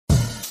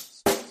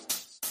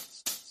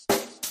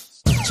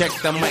Check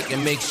the mic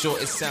and make sure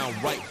it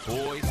sound right,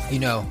 boys. You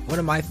know, one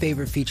of my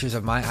favorite features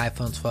of my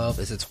iPhone 12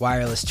 is its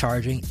wireless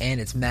charging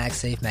and its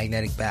MagSafe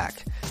magnetic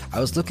back.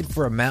 I was looking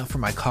for a mount for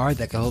my car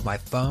that could hold my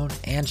phone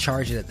and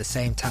charge it at the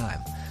same time.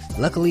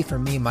 Luckily for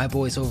me, my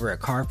boys over at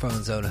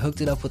Carphone Zone hooked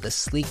it up with a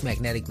sleek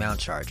magnetic mount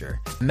charger.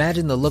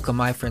 Imagine the look on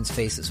my friends'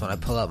 faces when I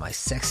pull out my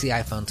sexy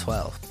iPhone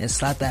 12 and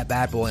slap that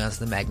bad boy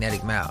onto the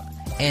magnetic mount.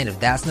 And if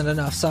that's not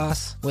enough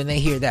sauce, when they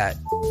hear that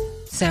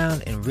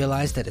sound and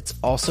realize that it's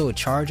also a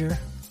charger,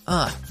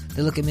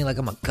 they look at me like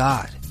I'm a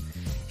god.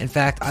 In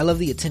fact, I love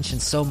the attention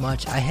so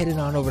much, I headed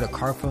on over to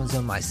Carphone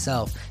Zone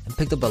myself and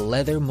picked up a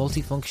leather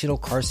multifunctional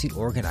car seat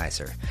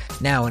organizer.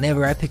 Now,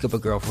 whenever I pick up a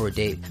girl for a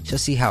date, she'll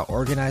see how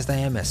organized I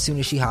am as soon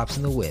as she hops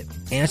in the whip.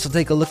 And she'll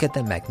take a look at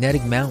the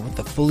magnetic mount with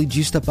the fully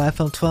juiced up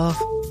iPhone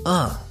 12.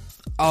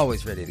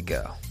 Always ready to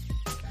go.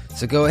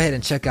 So go ahead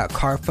and check out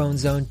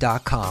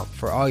carphonezone.com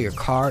for all your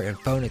car and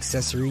phone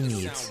accessory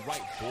needs.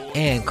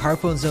 And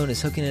Carphone Zone is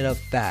hooking it up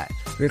fat.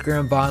 Ricker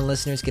and Bond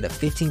listeners get a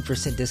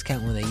 15%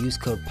 discount when they use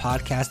code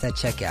PODCAST at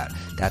checkout.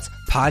 That's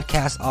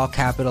PODCAST, all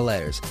capital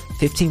letters.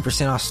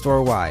 15% off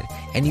store-wide.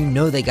 And you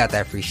know they got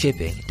that free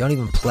shipping. Don't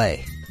even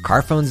play.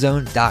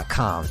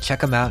 carphonezone.com.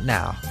 Check them out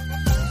now.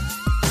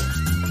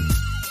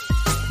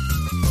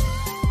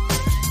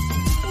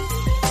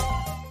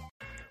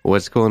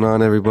 What's going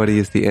on, everybody?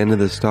 It's the end of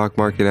the stock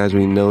market as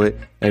we know it.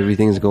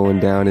 Everything's going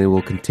down and it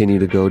will continue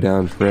to go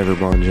down forever,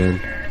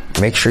 Bonjen.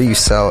 Make sure you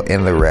sell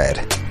in the red.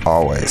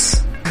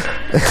 Always.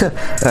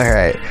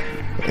 Alright.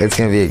 It's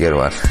going to be a good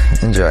one.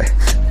 Enjoy.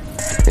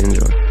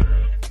 Enjoy.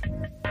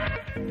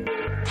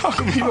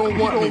 You don't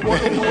want me,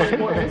 man. You know that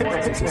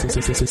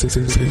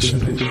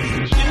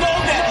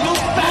new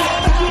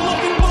fat you're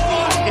looking for?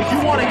 If you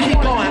want to keep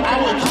going,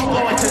 I will keep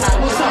going tonight.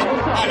 What's up?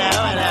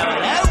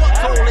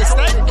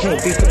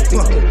 Can't be the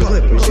fucking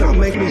Clippers. Y'all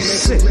make me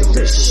sick of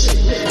this shit.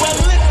 Well,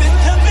 listen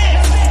to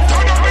this.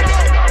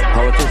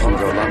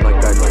 Politicians are a lot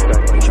like that.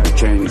 They should be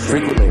changed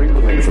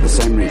frequently for the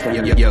same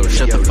reason. Yo,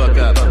 shut the fuck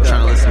up. I'm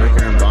trying to listen to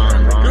Ricker and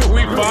Bond.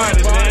 We find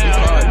it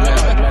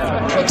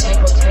now. Protect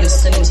your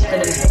city.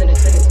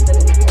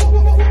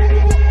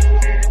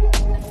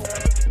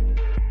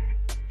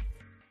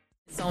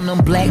 On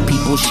them black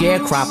people,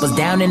 sharecroppers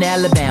down in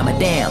Alabama.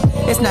 Damn,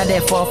 it's not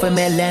that far from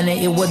Atlanta.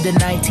 It was the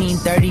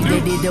 1930s.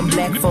 They did them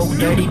black folk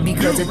dirty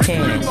because of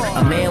tan.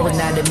 A man was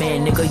not a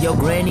man, nigga. Your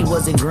granny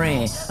wasn't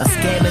grand. A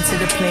scam into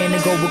the plan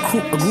to go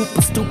recruit a group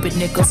of stupid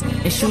niggas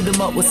and shoot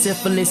them up with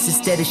syphilis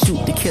instead of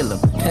shoot to kill them.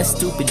 That's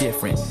stupid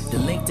different. The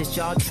link that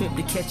y'all trip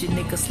to catch a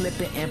nigga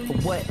slipping, and for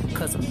what?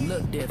 Cause we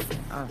look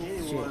different.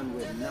 Shit.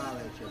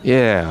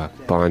 Yeah,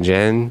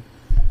 Bonjen.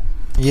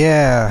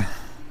 Yeah.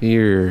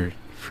 You're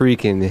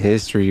freaking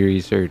history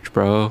research,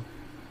 bro.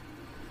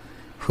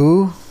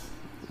 Who?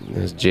 It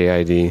was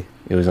JID.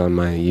 It was on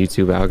my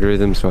YouTube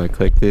algorithm, so I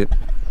clicked it.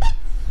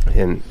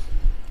 And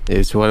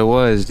it's what it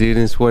was, dude.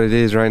 It's what it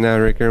is right now.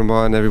 Ricker and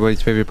Bond,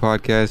 everybody's favorite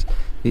podcast.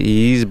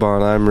 He's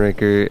Bond, I'm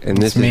Ricker, and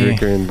this is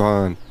Ricker and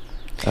Bond.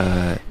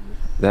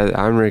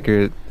 I'm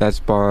Ricker, that's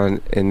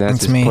Bond, and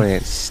that's his me.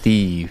 plant,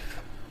 Steve.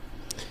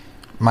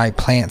 My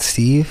plant,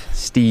 Steve?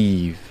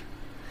 Steve.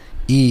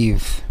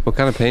 Eve. What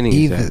kind of painting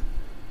Eve, is that?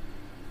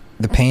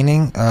 The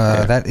painting,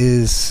 that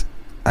is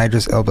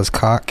Idris Elba's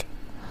cock.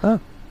 Oh,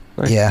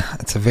 nice. Yeah,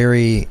 it's a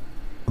very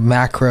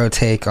macro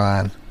take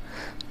on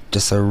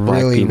just a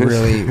really,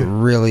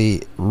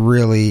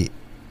 really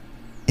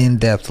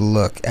in-depth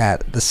look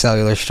at the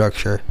cellular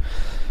structure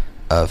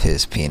of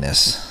his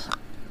penis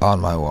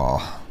on my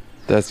wall.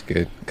 That's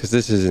good, because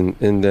this is an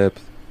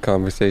in-depth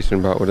conversation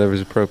about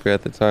whatever's appropriate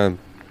at the time.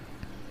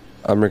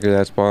 I'm Ricker,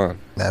 that's Bond.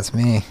 That's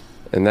me.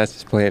 And that's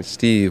his plant,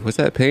 Steve. What's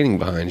that painting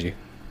behind you?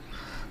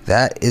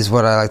 That is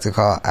what I like to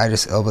call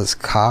Idris Elba's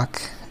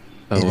cock.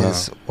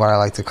 Is what I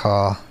like to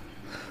call,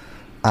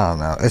 I don't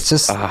know. It's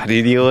just...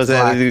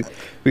 dude,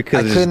 we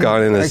could have just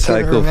gone in a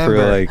cycle for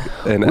like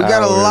an hour. We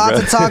got a lot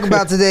to talk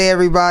about today,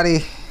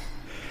 everybody.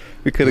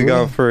 We could have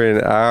gone for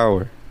an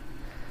hour.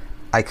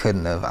 I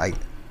couldn't have.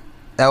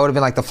 That would have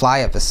been like the Fly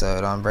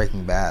episode on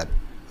Breaking Bad.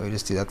 We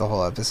just do that the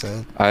whole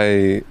episode.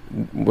 I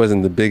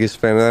wasn't the biggest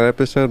fan of that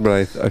episode, but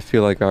I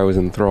feel like I was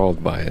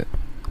enthralled by it.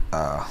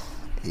 Oh,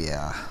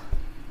 yeah.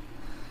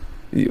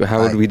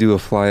 How would we do a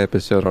Fly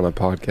episode on a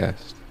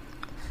podcast?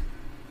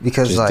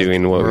 Because just like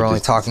we're only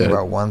talking said.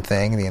 about one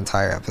thing the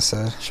entire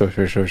episode. Sure.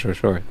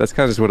 That's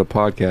kind of just what a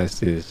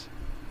podcast is.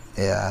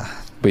 Yeah.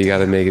 But you got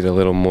to make it a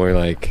little more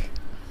like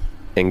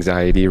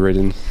anxiety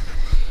ridden.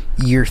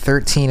 Year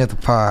 13 of the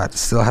pod.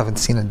 Still haven't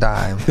seen a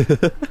dime.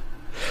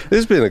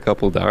 There's been a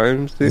couple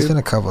dimes, dude. There's been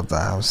a couple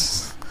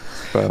dimes.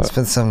 There's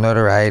been some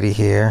notoriety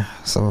here,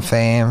 some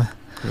fame,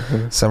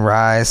 some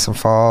rise, some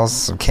falls,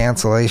 some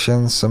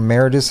cancellations, some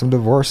marriages, some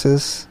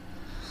divorces.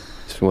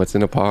 It's what's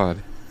in a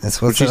pod.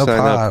 It's what's in a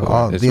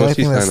pod. The only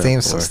thing that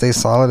stays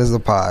solid is the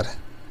pod.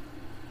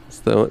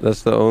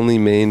 That's the only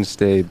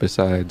mainstay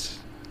besides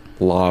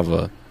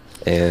lava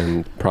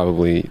and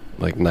probably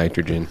like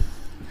nitrogen.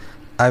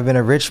 I've been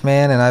a rich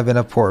man and I've been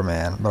a poor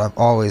man, but I've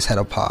always had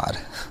a pod.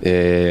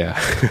 Yeah.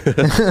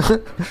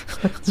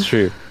 It's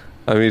true.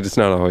 I mean, it's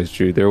not always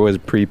true. There was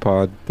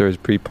pre-pod. But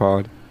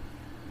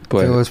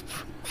It was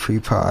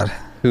pre-pod.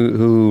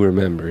 Who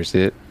remembers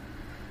it?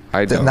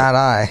 I don't. Not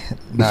I.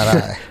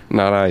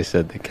 Not I,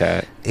 said the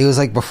cat. It was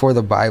like before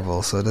the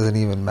Bible, so it doesn't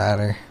even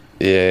matter.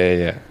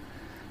 Yeah.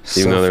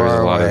 So Even though there was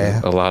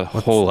far a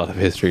whole lot of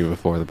history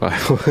before the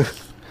Bible.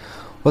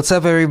 What's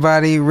up,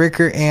 everybody?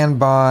 Ricker and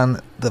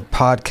Bon, the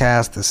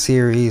podcast, the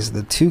series,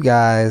 the two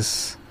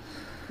guys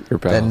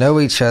that know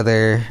each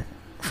other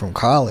from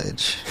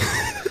college.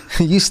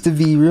 Used to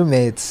be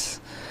roommates.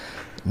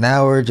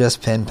 Now we're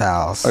just pen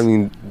pals. I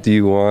mean, do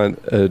you want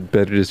a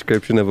better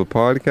description of a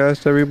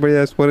podcast, everybody?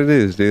 That's what it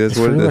is, dude.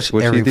 That's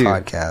what every you do.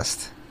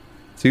 Podcast.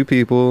 Two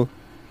people,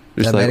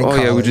 just like, oh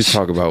yeah, we just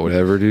talk about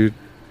whatever, dude.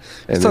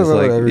 And it's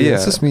like, yeah,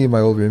 it's just me and my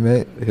old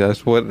roommate.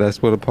 That's what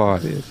a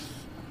pod is.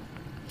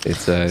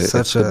 It's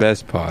the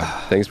best pod.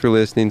 Thanks for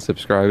listening.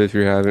 Subscribe if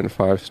you haven't.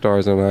 5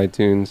 stars on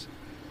iTunes.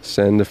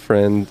 Send a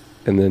friend,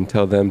 and then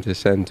tell them to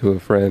send to a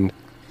friend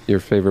your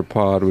favorite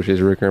pod, which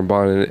is Ricker and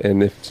Bon.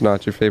 And if it's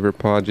not your favorite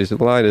pod, just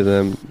lie to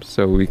them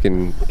so we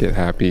can get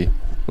happy. A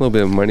little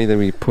bit of money, then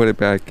we put it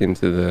back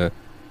into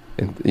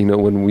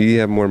when we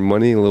have more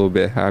money, a little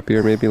bit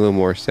happier, maybe a little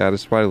more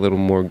satisfied, a little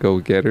more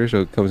go-getter,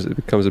 so it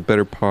becomes a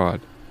better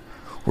pod.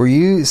 Were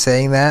you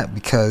saying that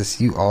because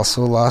you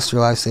also lost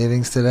your life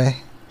savings today?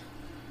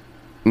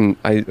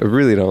 I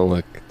really don't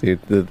look,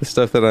 dude. The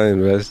stuff that I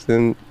invest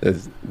in,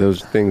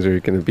 those things are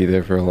going to be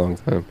there for a long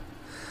time.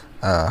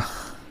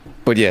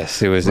 But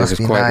yes, it was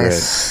quite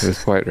nice. red. It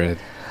was quite red.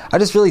 I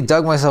just really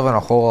dug myself in a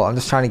hole. I'm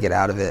just trying to get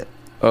out of it.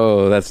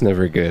 Oh, that's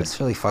never good. I just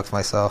really fucked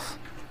myself.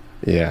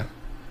 Yeah.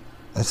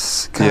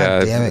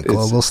 God damn it,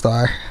 Global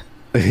Star.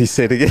 You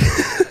say it again?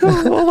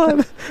 Hold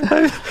on.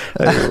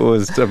 I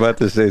was about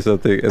to say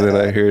something, and then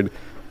I heard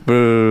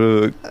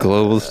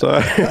Global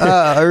Star.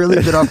 I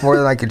really bit off more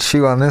than I could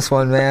chew on this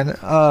one, man.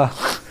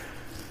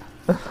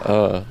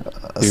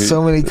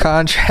 So many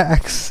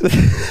contracts.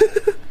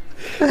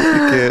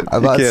 I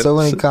bought so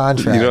many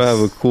contracts. You don't have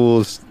a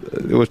cool.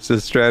 What's the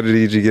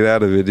strategy to get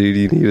out of it, dude?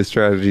 You need a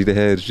strategy to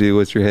hedge, dude.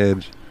 What's your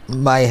hedge?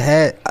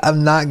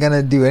 I'm not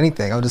gonna do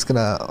anything. I'm just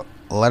gonna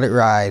let it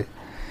ride.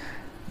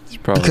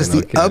 Because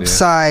the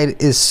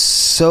upside is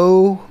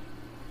so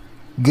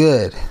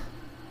good.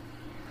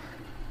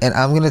 And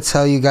I'm gonna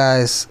tell you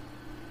guys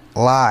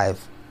live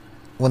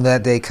when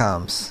that day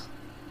comes.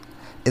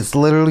 It's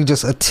literally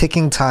just a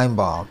ticking time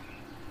bomb.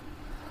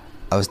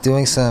 I was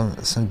doing some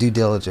due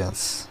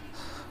diligence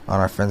on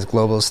our friends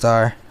Global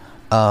Star.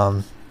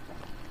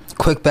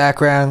 Quick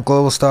background: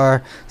 Global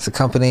Star is a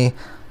company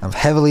I'm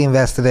heavily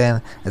invested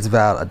in. It's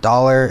about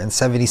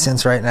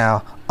 $1.70 right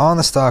now on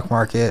the stock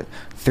market.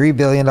 $3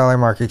 billion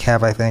market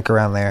cap, I think,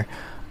 around there.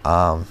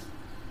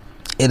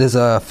 It is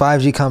a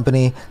 5G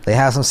company. They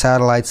have some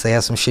satellites. They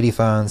have some shitty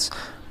phones.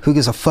 Who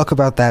gives a fuck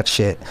about that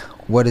shit?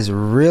 What they're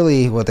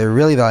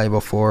really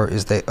valuable for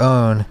is they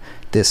own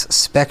this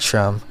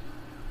spectrum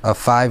of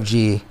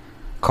 5G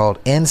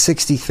called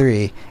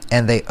N63,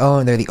 and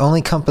they're the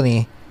only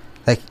company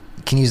that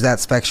can use that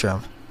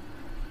spectrum.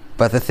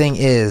 But the thing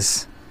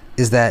is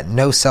that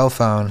no cell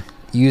phone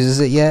uses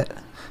it yet,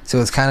 so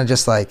it's kind of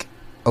just like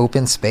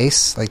open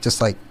space, like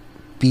just like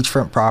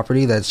beachfront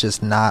property that's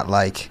just not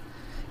like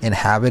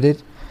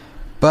inhabited.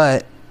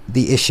 But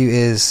the issue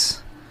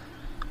is,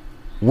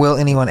 will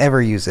anyone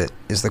ever use it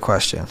is the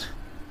question.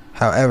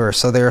 However,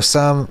 so there are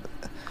some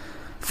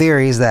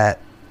theories that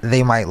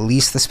they might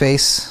lease the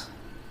space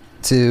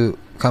to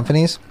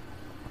companies.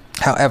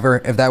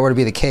 However, if that were to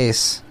be the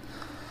case,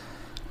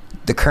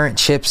 the current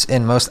chips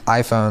in most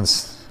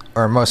iPhones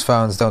or most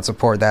phones don't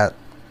support that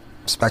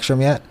spectrum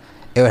yet.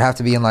 It would have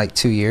to be in like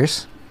 2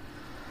 years.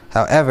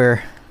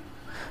 However,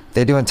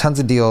 they're doing tons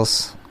of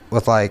deals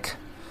with like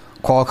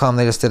Qualcomm.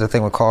 They just did a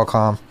thing with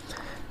Qualcomm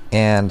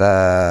and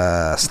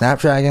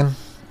Snapdragon,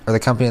 or the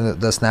company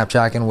that does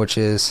Snapdragon, which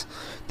is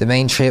the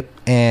main chip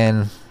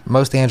in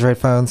most Android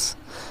phones.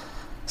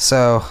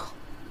 So,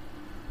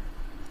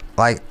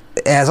 like,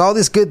 it has all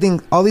these good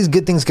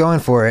things going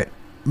for it,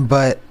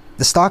 but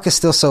the stock is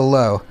still so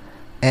low.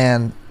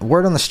 And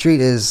word on the street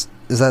is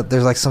that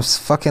there's like some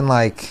fucking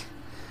like,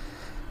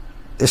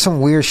 there's some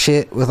weird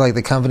shit with like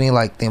the company,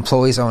 like the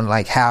employees own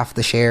like half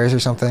the shares or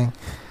something,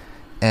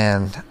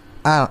 and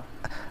I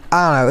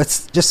don't know,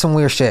 it's just some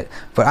weird shit.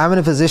 But I'm in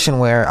a position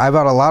where I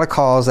bought a lot of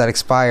calls that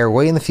expire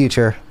way in the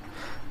future,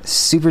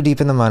 super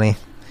deep in the money,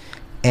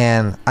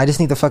 and I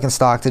just need the fucking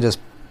stock to just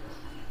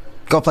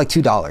go up like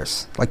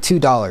 $2. Like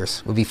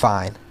 $2 would be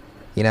fine,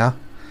 you know,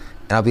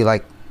 and I'll be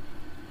like,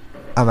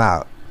 I'm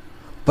out.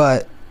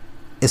 But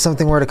if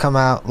something were to come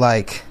out,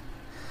 like,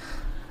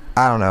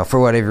 I don't know, for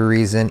whatever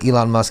reason,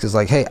 Elon Musk is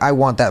like, hey, I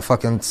want that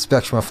fucking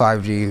spectrum of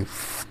 5G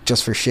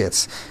just for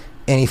shits,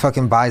 and he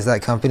fucking buys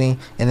that company,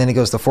 and then it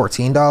goes to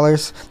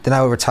 $14, then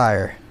I would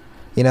retire,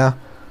 you know?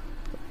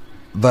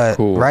 But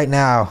Right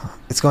now,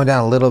 it's going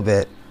down a little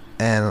bit,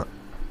 and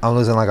I'm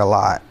losing like a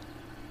lot,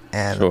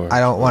 and I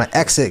don't want to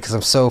exit because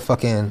I'm so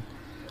fucking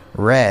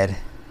red,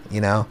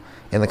 you know?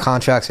 And the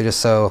contracts are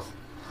just so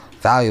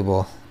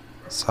valuable,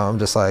 so I'm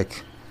just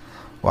like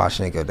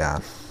watching it go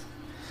down.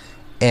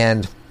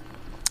 And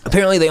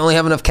apparently they only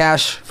have enough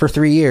cash for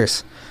 3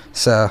 years.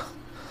 So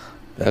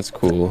that's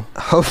cool.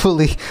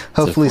 Hopefully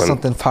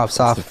something pops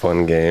off. It's a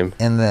fun game.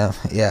 And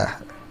yeah.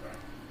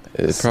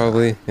 It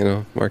probably,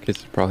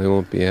 markets probably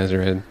won't be as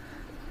red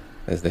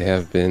as they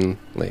have been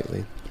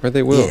lately. Or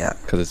they will. Yeah.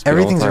 Because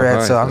everything's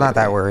red, so I'm not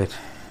that worried.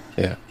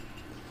 Yeah.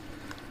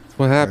 That's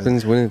what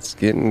happens when it's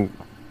getting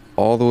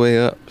all the way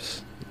up.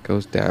 It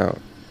goes down.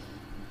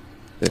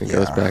 Then it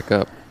goes back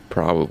up,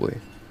 probably.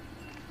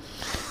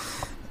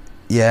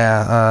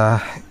 Yeah,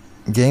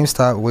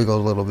 GameStop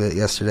wiggled a little bit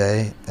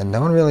yesterday, and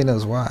no one really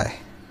knows why.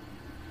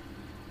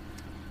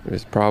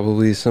 There's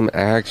probably some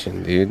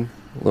action, dude.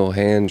 A little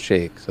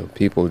handshake, so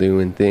people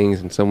doing things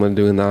and someone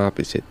doing the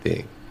opposite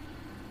thing.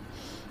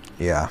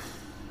 Yeah.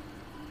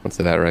 What's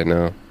it at right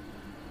now?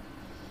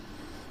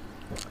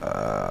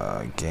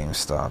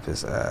 GameStop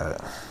is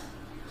at...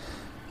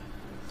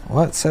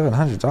 What?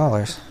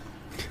 $700?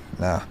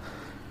 No.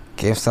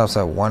 GameStop's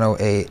at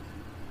 108.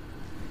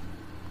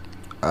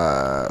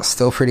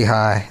 Still pretty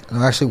high.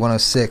 No, actually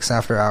 106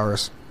 after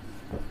hours.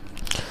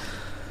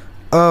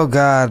 Oh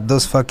god,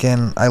 those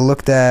fucking... I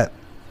looked at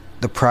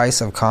the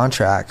price of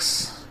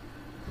contracts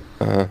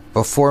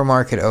before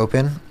market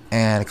open,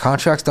 and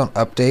contracts don't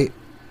update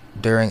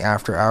during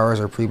after hours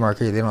or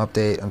pre-market. They don't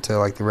update until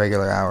like the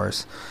regular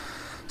hours.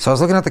 So I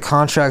was looking at the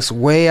contracts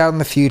way out in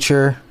the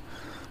future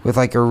with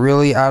like a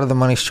really out of the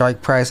money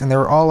strike price, and they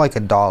were all like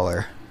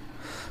 $1.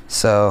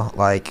 So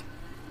like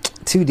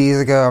 2 days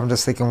ago, I'm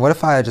just thinking, what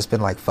if I had just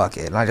been like, fuck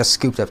it, and I just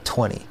scooped up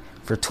 20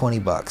 for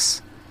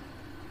 $20,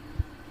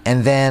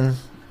 and then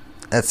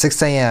at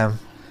 6 a.m.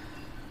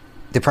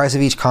 the price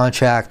of each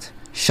contract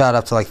shot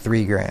up to like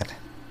 $3,000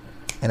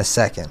 in a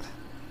second,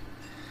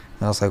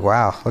 and I was like,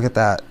 wow, look at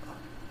that.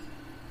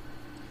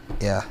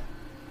 Yeah,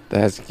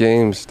 that's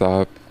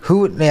GameStop. Who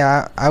would?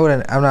 Yeah, I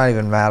wouldn't. I'm not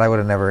even mad. I would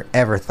have never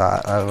ever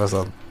thought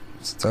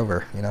it's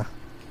over.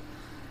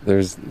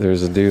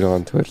 There's a dude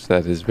on Twitch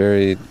that is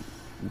very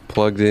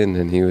plugged in,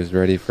 and he was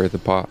ready for the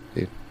pop,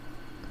 dude.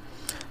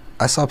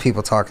 I saw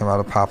people talking about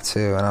a pop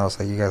too, and I was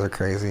like, you guys are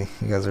crazy.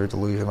 You guys are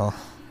delusional.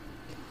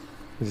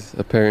 He's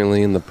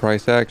apparently in the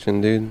price action,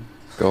 dude.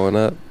 Going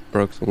up,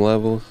 broke some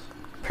levels.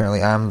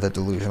 Apparently I'm the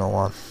delusional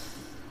one.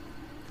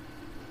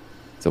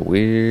 It's a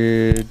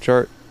weird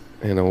chart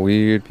and a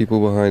weird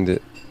people behind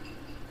it.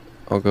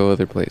 I'll go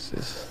other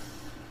places.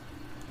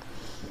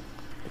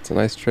 It's a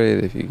nice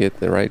trade if you get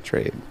the right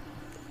trade.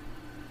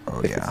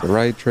 Oh, if yeah. it's the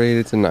right trade,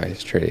 it's a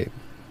nice trade.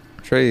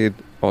 Trade,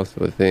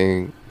 also a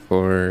thing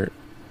for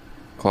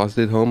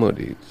closeted homo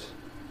dudes.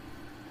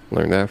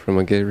 Learned that from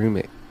a gay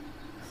roommate.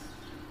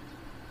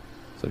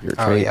 So if you're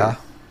trading... Oh,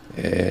 yeah?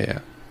 Yeah.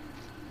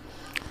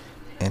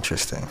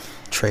 Interesting.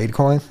 Trade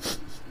coin?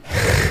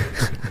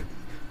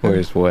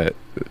 Where's what?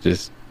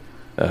 Just,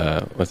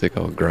 what's it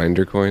called?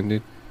 Grinder coin,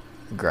 dude?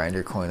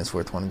 Grinder coin is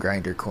worth one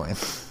grinder coin.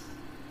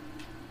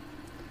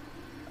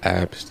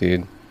 Apps,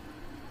 dude.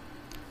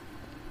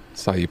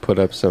 Saw you put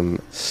up some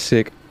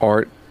sick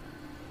art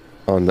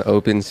on the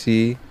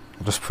OpenSea.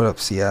 Just put up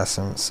CS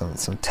and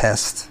some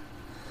test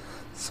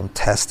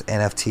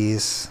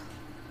NFTs.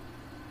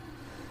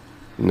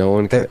 No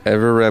one can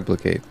ever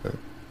replicate them.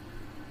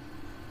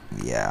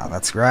 Yeah,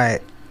 that's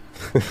right.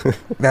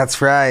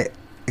 That's right.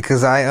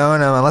 Because I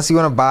own them, unless you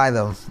want to buy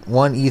them.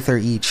 1 Ether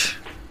each.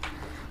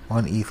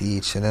 1 ETH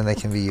each, and then they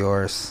can be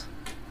yours.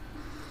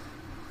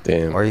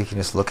 Damn. Or you can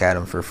just look at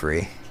them for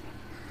free.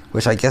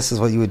 Which I guess is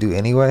what you would do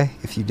anyway,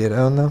 if you did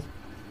own them.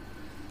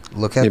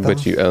 Look at them.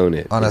 But you own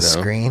it. On a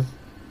screen.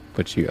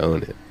 But you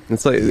own it.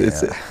 It's like,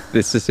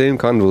 it's the same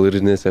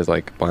convolutedness as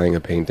like buying a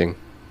painting.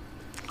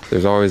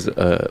 There's always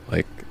a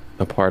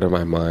part of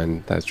my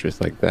mind that's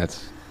just like,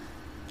 that's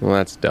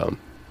dumb.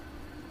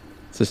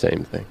 It's the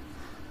same thing.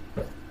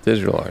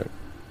 Digital art.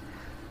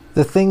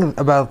 The thing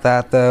about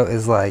that though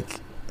is like,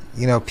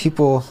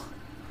 people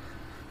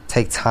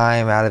take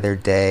time out of their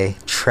day,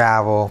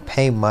 travel,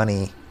 pay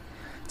money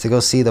to go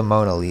see the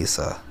Mona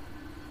Lisa.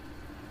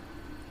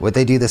 Would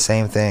they do the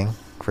same thing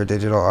for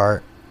digital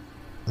art?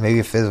 Maybe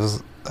if it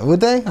was...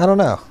 Would they? I don't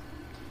know.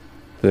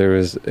 There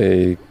was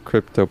a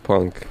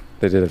CryptoPunk.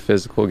 They did a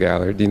physical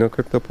gallery. Do you know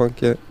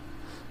CryptoPunk yet?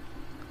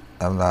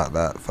 I'm not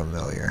that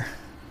familiar.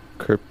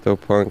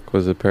 CryptoPunk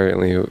was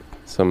apparently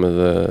some of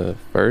the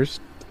first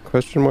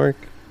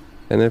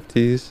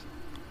NFTs,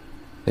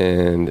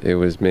 and it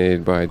was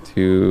made by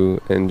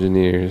 2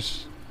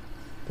 engineers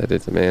that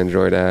did some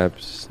Android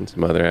apps and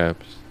some other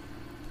apps,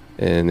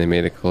 and they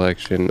made a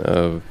collection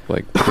of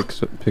like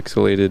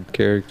pixelated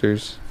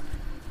characters.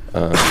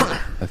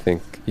 I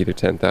think either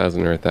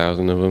 10,000 or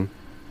 1,000 of them.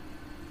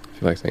 I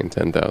feel like saying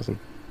 10,000,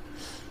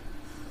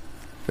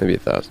 maybe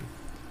 1,000,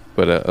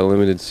 but a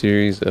limited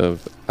series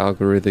of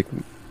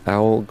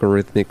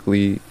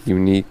algorithmically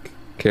unique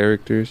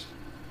characters,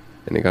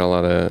 and it got a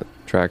lot of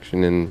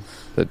traction in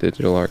the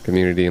digital art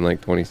community in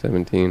like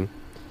 2017.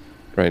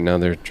 Right now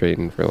they're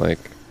trading for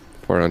like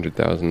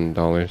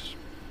 $400,000,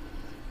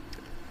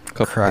 a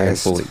couple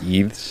handful of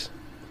ETHs,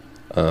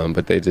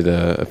 but they did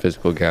a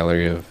physical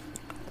gallery of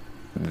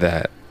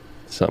that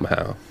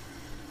somehow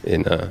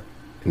in the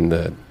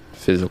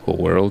physical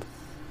world.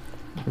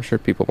 I'm sure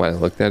people might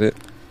have looked at it.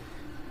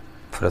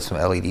 Put up some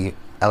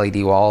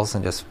LED walls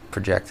and just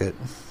project it.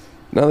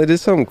 No, they did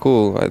something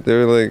cool. They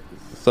were like,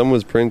 some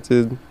was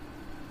printed,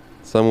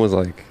 some was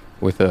like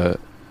with a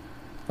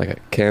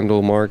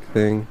candle mark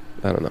thing.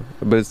 I don't know,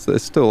 but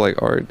it's still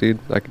like art, dude.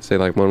 I could say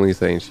like Mona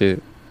Lisa ain't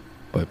shit,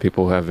 but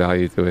people have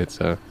value to it,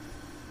 so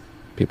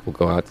people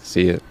go out to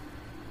see it.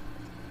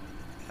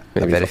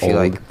 Maybe I bet it's if you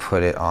old. like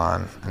put it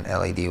on an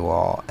LED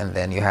wall and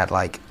then you had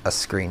like a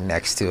screen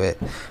next to it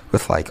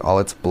with like all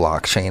its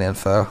blockchain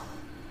info,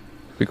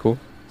 Be cool.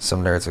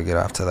 some nerds would get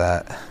off to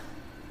that.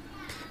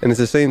 And it's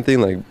the same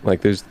thing.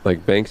 Like there's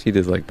like Banksy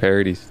does like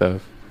parody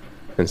stuff,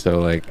 and so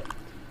like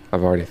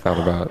I've already thought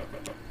about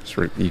just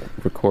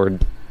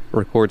record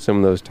some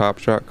of those Top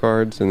Shot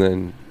cards and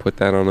then put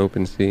that on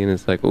OpenSea, and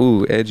it's like,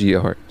 ooh, edgy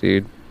art,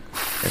 dude.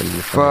 And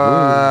it's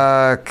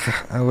like,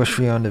 Fuck. I wish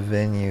we owned a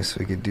venue so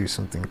we could do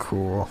something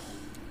cool.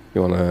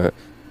 you wanna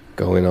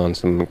go in on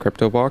some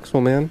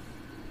CryptoVoxel, man?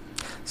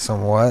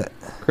 Some what?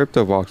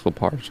 CryptoVoxel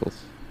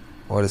parcels.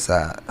 What is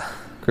that?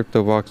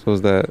 CryptoVoxel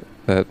is that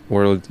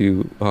world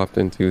you hopped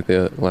into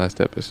the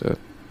last episode.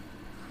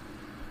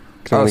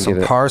 Can Oh, only some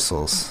get it-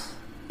 parcels.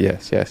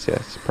 Yes.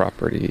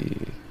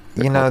 Property.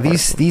 You know,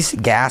 Parcels. these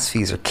gas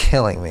fees are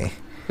killing me.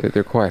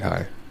 They're quite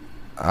high.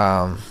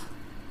 Um,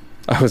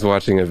 I was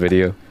watching a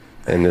video,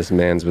 and this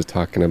man's was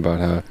talking about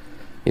how,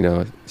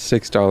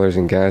 $6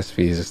 in gas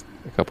fees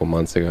a couple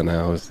months ago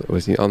now was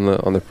on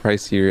the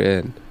pricier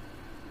end.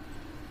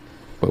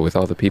 But with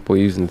all the people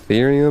using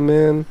Ethereum,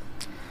 man,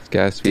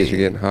 gas fees are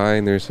getting high,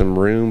 and there's some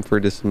room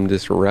for some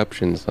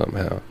disruption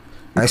somehow.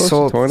 You I close to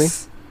sold 20.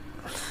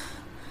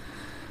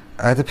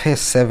 I had to pay a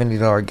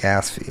 $70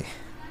 gas fee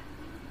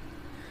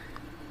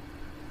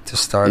to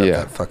start up Yeah.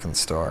 that fucking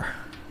store.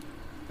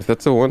 If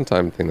that's a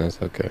one-time thing,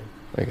 that's okay,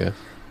 I guess.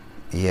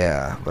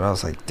 Yeah, but I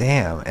was like,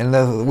 damn. And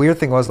the weird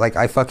thing was, like,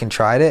 I fucking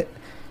tried it.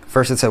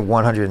 First it said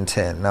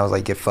 110, and I was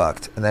like, get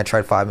fucked. And then I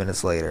tried 5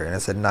 minutes later, and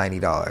it said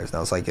 $90, and I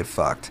was like, get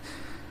fucked.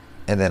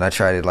 And then I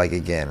tried it like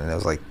again, and it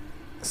was like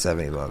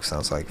 $70, and I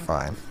was like,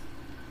 fine.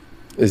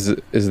 Is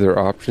there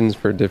options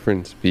for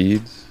different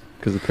speeds?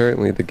 Because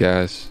apparently the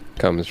gas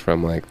comes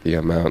from like the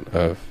amount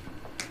of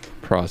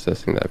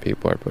processing that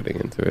people are putting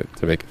into it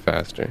to make it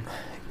faster.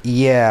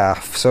 Yeah,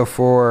 so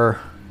for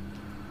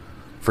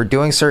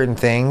doing certain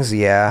things,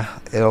 yeah,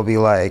 it'll be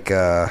like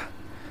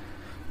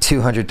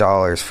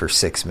 $200 for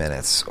 6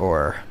 minutes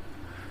or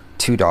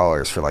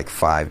 $2 for like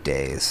 5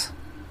 days.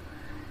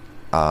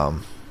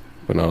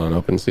 But not on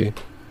OpenSea.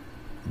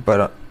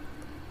 But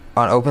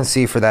on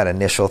OpenSea for that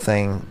initial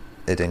thing,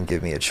 it didn't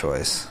give me a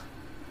choice.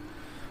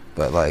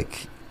 But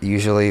like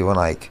usually when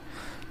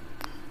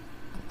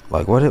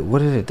what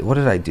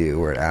did I do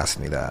where it asked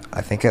me that?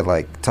 I think it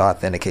like to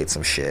authenticate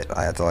some shit,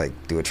 I had to like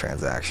do a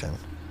transaction.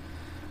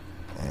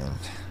 And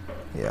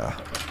yeah.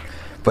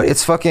 But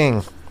it's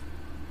fucking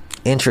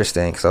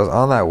interesting because I was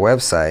on that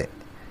website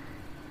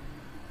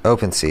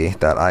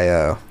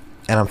OpenSea.io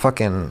and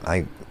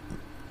I'm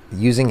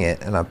using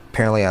it, and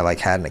apparently I like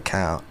had an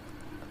account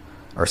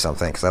or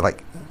something because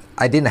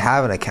I didn't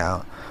have an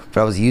account,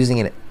 but I was using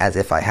it as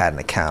if I had an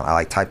account. I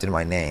like typed in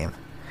my name,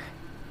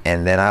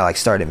 and then I like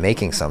started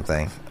making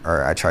something,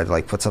 or I tried to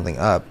like put something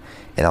up,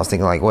 and I was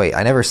thinking like, wait,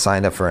 I never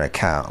signed up for an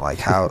account. Like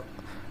how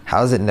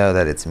does it know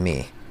that it's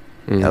me?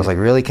 Mm-hmm. And I was like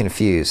really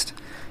confused,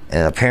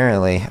 and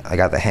apparently I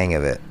got the hang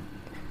of it.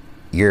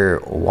 Your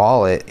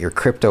wallet, your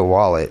crypto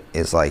wallet,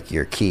 is like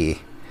your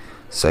key.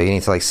 So you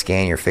need to like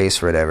scan your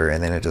face or whatever,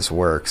 and then it just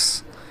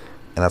works.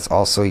 And that's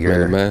also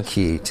your MetaMask?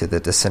 key to the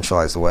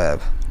decentralized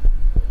web.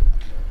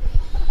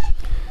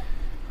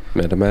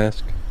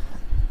 MetaMask.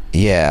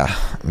 Yeah,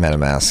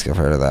 MetaMask. I've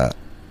heard of that.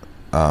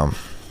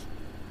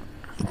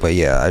 But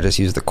yeah, I just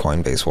used the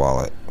Coinbase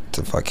wallet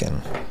to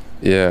fucking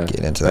Yeah.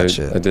 get into that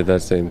shit. I did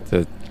that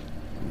to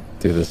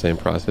do the same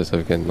process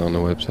of getting on the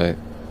website.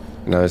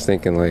 And I was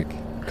thinking like,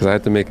 because I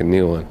had to make a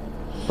new one.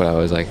 But I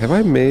was like, have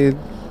I made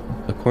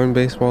a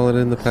Coinbase wallet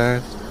in the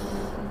past?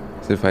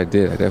 Because if I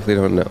did, I definitely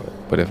don't know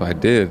it. But if I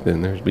did,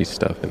 then there'd be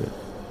stuff in it.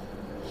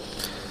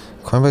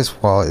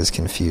 Coinbase wallet is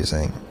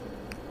confusing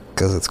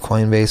because it's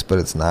Coinbase, but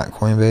it's not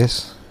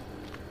Coinbase.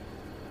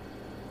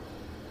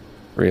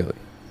 Really?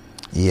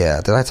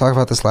 Yeah, did I talk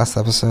about this last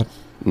episode?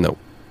 Nope.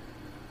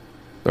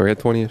 Are we at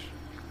 20-ish?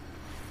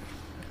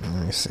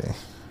 Let me see.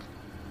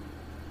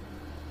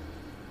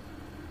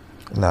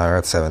 No, we're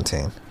at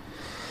 17.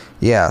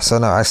 Yeah, so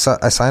no, I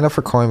signed up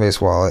for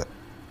Coinbase wallet.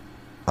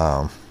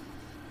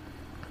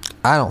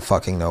 I don't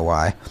fucking know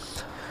why.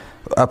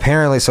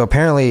 Apparently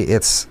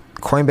it's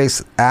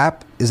Coinbase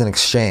app is an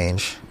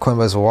exchange.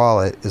 Coinbase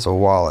wallet is a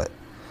wallet.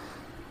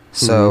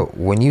 So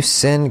when you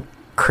send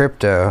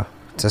crypto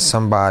to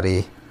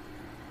somebody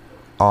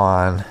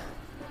on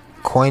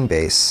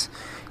Coinbase,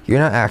 you're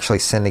not actually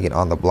sending it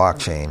on the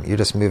blockchain. You're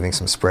just moving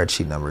some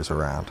spreadsheet numbers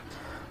around.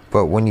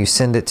 But when you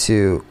send it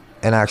to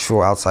an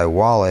actual outside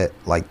wallet,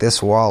 like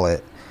this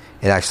wallet,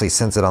 it actually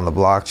sends it on the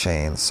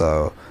blockchain.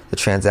 So the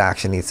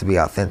transaction needs to be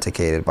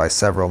authenticated by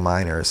several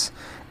miners.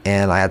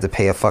 And I had to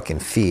pay a fucking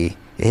fee.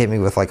 It hit me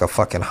with like a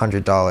fucking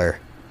 $100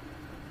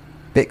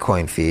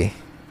 Bitcoin fee,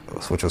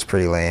 which was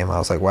pretty lame. I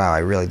was like, wow, I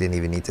really didn't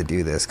even need to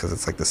do this because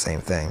it's like the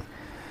same thing.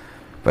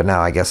 But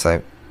now I guess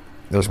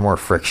there's more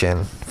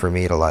friction for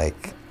me to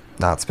like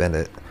not spend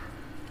it.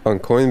 On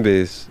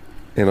Coinbase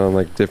and on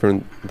like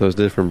those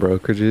different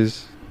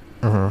brokerages,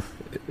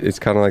 it's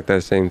kind of like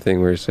that same thing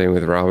we were saying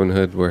with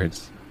Robinhood, where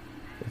it's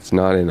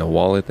not in a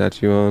wallet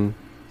that you own,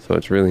 so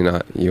it's really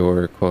not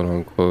your quote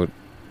unquote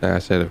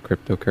asset of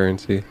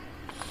cryptocurrency.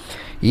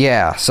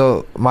 Yeah,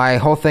 so my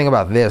whole thing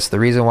about this, the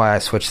reason why I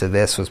switched to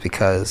this was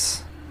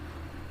because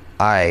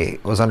I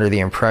was under the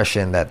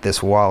impression that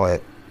this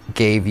wallet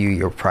gave you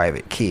your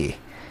private key,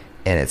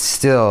 and they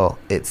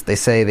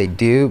say they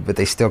do, but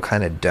they still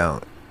kind of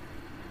don't.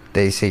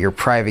 They say your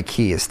private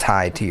key is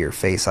tied to your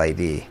Face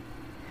ID,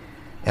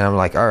 and I'm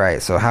like, all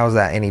right, so how is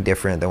that any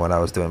different than what I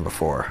was doing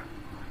before?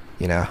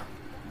 You know,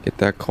 get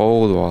that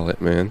cold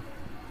wallet, man.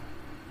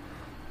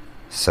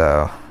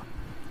 So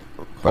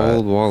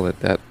cold wallet,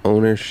 that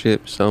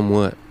ownership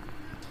somewhat.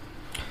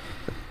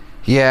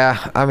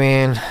 Yeah, I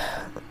mean,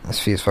 this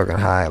fee is fucking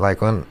high.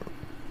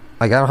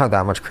 I don't have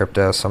that much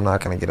crypto, so I'm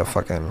not gonna get a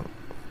fucking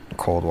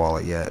cold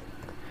wallet yet.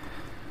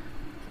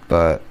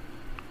 But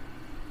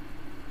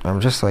I'm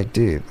just like,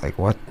 dude, like,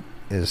 what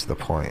is the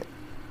point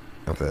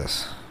of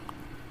this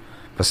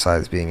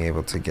besides being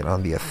able to get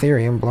on the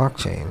Ethereum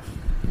blockchain?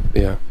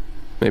 Yeah,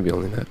 maybe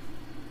only that.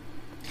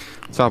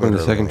 Let's hop into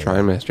the second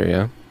trimester,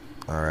 yeah?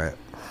 Alright.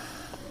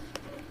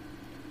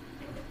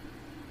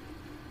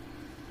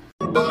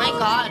 Oh my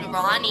god,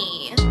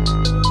 Ronnie.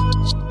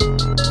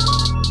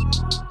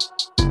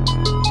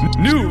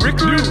 New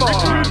Ricker and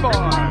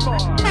Bond.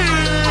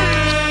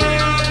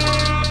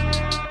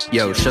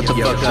 Yo, shut the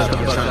fuck up.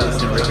 I'm trying to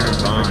listen to Ricker and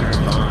Bond.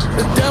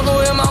 The devil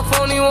in my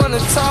phone, he wanna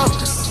talk,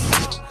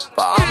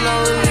 but I'm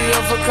not really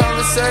up for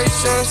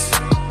conversations.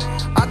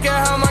 I can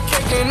have my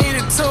cake and eat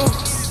it too.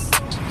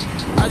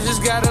 I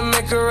just gotta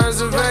make a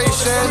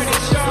reservation.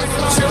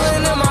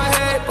 Chilling in my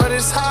head, but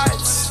it's hot.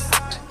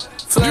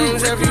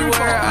 Flames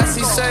everywhere, I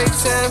see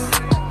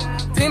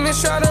Satan.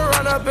 Demons try to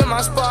run up in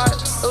my spot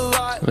a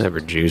lot. Whatever,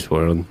 Juice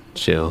WRLD.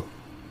 Chill.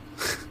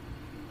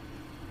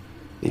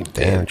 You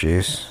damn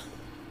Juice.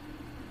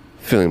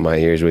 Filling my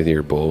ears with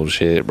your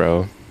bullshit,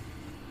 bro.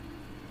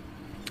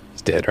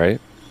 He's dead,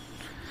 right?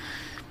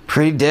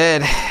 Pretty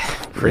dead.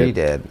 Pretty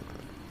dead.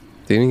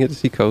 Didn't get to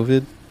see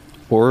COVID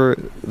or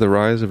the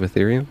rise of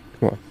Ethereum?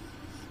 Come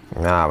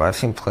on. Nah, but I've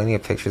seen plenty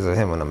of pictures of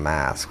him in a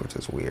mask, which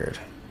is weird.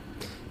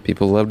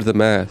 People loved the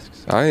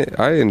masks. I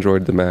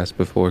enjoyed the mask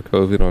before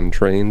COVID on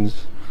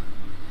trains.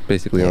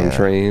 Basically on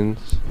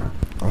trains.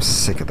 I'm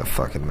sick of the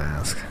fucking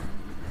mask.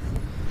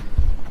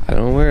 I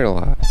don't wear it a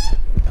lot.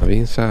 I'll be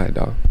inside,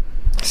 dog.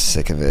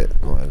 Sick of it.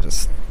 I want to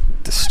just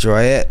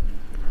destroy it.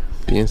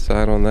 Be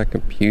inside on that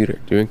computer,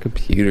 doing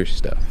computer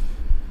stuff.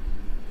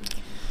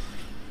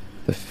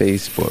 The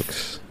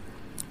Facebooks,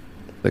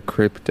 the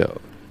crypto,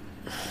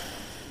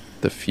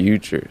 the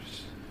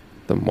futures,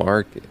 the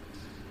markets,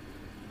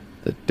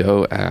 the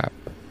Doe app.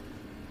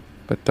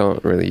 But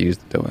don't really use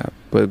the Doe app.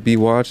 But be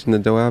watching the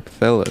Doe app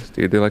fellas,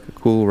 dude. They're like a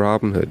cool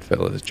Robinhood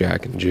fellas,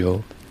 Jack and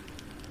Jill.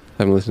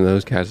 I haven't listened to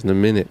those cats in a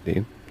minute,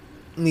 dude.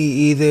 Me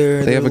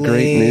either. They have a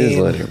great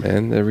newsletter,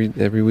 man,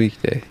 every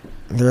weekday.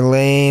 They're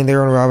lame.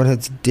 They're on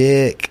Robinhood's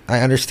dick. I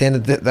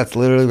understand that that's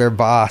literally their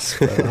boss.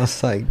 But I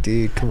was like,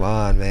 dude, come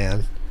on,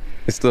 man.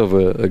 They still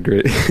have a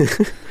great,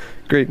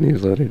 great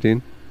newsletter,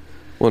 dude.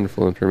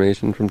 Wonderful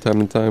information from time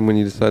to time when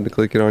you decide to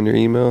click it on your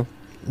email.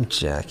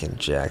 Jack and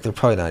Jack. They're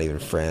probably not even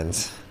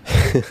friends.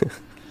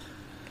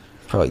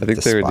 Probably I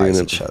think they were doing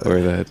it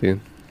before that, dude.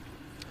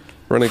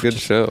 Run a good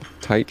show.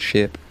 Tight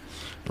ship.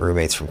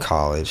 Roommates from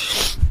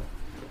college.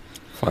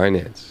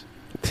 Finance.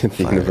 At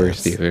the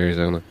University of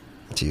Arizona.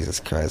 Jesus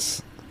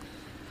Christ.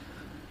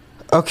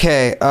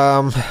 Okay,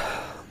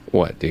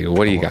 What, dude?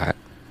 What do you got?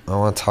 I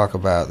want to talk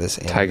about this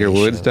animation. Tiger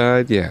Woods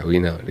died? Yeah, we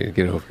know, dude.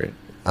 Get over it.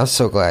 I'm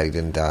so glad he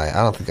didn't die.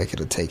 I don't think I could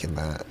have taken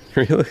that.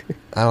 Really?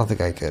 I don't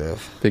think I could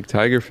have. Big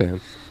Tiger fan.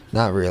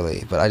 Not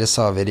really, but I just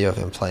saw a video of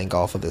him playing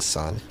golf with his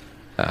son.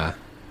 Ah.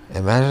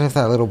 Imagine if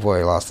that little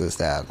boy lost his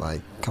dad.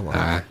 Like, come on.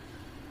 That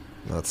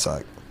would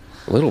suck.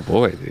 Little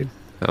boy, dude.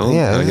 How old,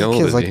 yeah, how this old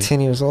kid's is like he?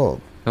 10 years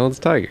old. How old's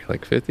Tiger?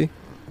 Like 50?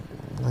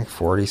 Like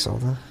 40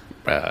 something.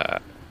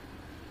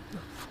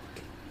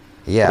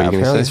 Yeah,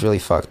 apparently it's really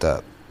fucked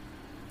up.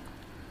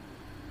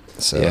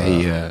 So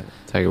yeah,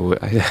 Tiger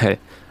Woods.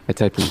 I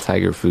typed in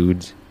Tiger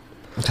Foods.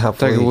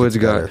 Tiger Woods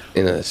got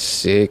in a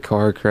sick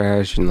car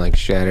crash and like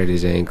shattered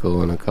his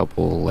ankle and a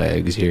couple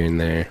legs here and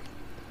there.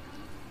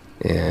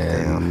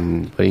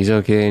 And but he's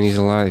okay and he's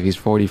alive. He's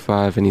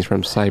 45 and he's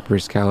from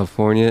Cypress,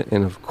 California.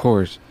 And of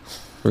course,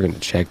 we're gonna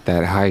check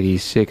that Heidi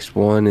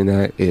 6'1", and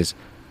that is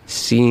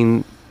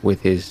seen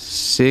with his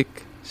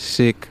sick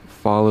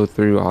follow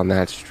through on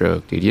that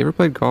stroke, dude. You ever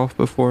played golf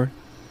before?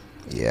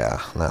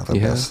 Yeah, not the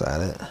best at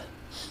it.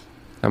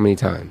 How many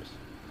times?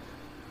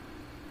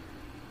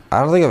 I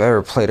don't think I've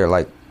ever played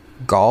like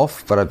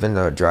golf, but I've been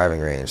to a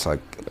driving range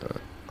like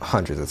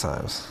hundreds of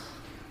times.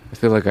 I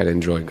feel like I'd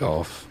enjoy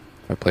golf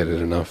if I played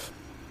it enough.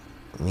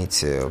 Me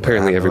too.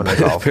 Apparently everybody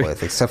golf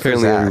with, except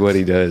apparently for Zach.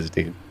 everybody does,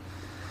 dude.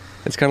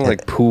 It's kind of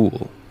like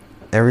pool.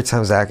 Every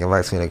time Zach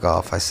invites me to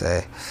golf, I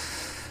say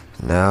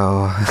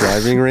no.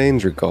 Driving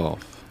range or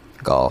golf?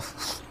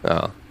 Golf.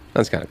 Oh,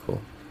 that's kind of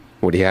cool.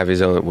 Would he have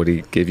his own? Would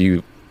he give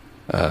you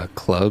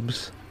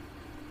clubs?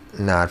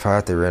 No, I'd probably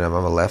have to rent him.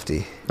 I'm a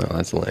lefty. Oh,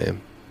 that's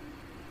lame.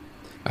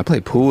 I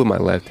play pool with my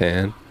left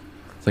hand.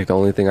 It's like the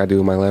only thing I do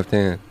with my left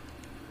hand.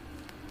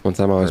 One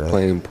time I was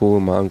playing pool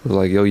and my uncle was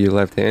like, yo, you're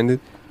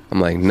left-handed? I'm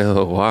like,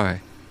 no,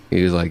 why?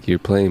 He was like, you're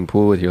playing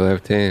pool with your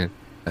left hand.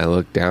 I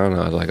looked down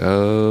and I was like,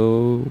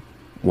 oh,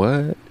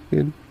 what,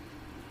 dude?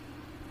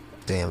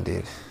 Damn,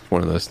 dude. It's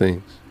one of those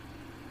things.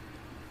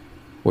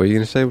 What were you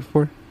going to say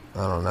before?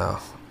 I don't know.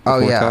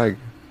 Before yeah. Tiger.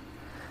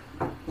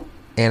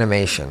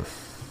 Animation.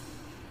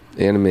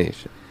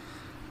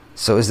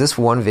 So is this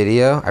one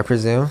video, I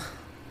presume?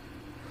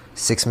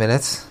 6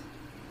 minutes?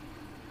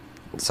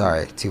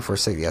 Sorry,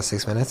 246. Yeah,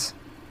 6 minutes.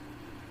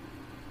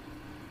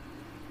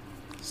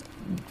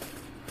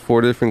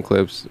 4 different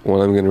clips.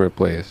 One I'm going to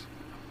replace.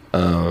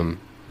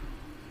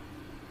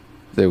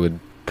 They would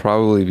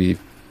probably be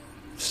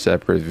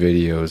separate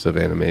videos of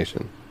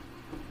animation.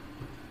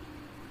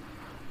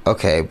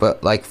 Okay,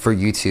 but like for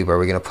YouTube, are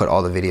we going to put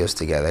all the videos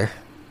together?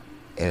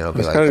 And it'll be I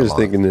was like kind of just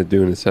thinking of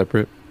doing it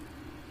separate.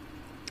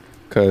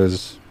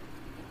 Because,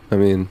 I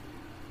mean,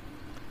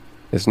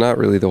 it's not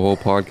really the whole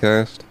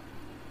podcast.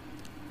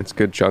 It's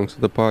good chunks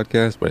of the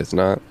podcast, but it's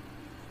not.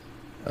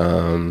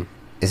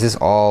 Is this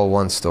all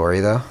one story,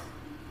 though?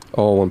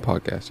 All one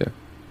podcast, yeah.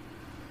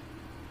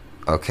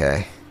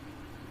 Okay.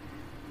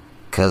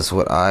 Because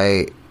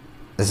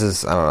this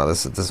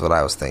is what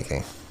I was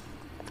thinking.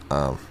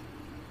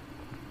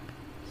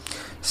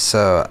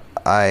 So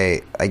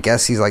I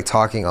guess he's like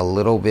talking a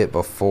little bit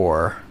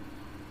before,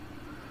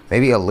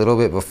 maybe a little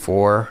bit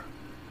before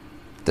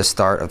the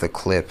start of the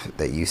clip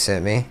that you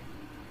sent me.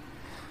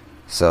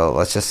 So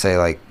let's just say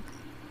like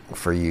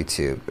for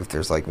YouTube, if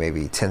there's like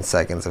maybe 10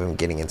 seconds of him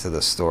getting into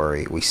the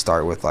story, we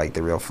start with like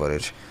the real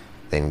footage.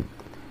 Then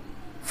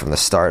from the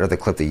start of the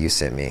clip that you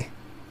sent me,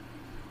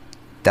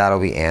 that'll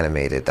be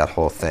animated, that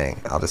whole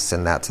thing. I'll just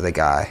send that to the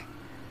guy.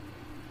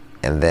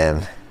 And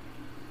then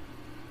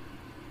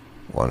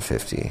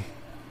 150,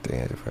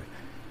 300,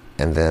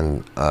 and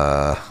then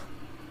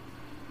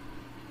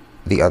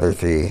the other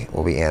 3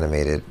 will be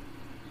animated.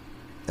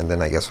 And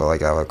then I guess we'll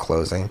like have a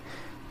closing.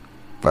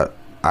 But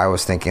I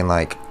was thinking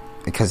like,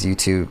 because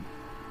YouTube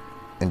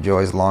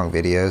enjoys long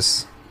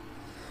videos,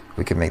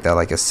 we could make that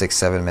like a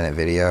 6-7 minute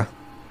video.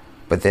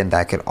 But then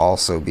that could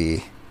also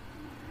be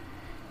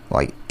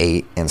like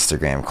 8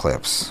 Instagram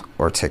clips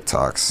or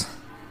TikToks.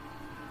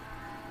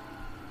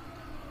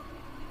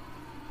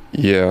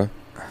 Yeah.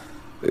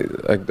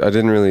 I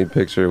didn't really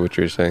picture what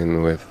you're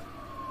saying with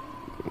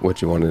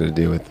what you wanted to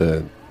do with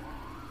the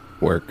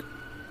work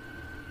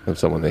of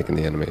someone making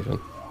the animation.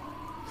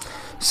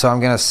 So I'm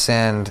going to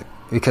send,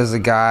 because the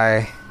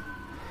guy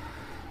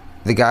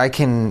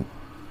can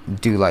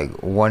do like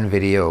 1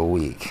 video a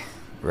week,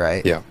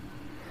 right? Yeah.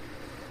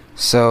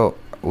 So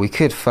we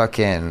could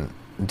fucking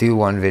do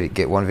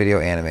get 1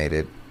 video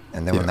animated,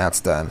 and then when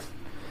that's done,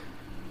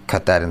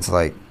 cut that into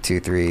like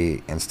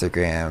 2-3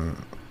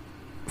 Instagram,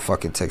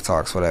 fucking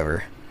TikToks,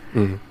 whatever.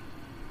 Mm-hmm.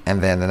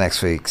 And then the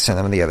next week send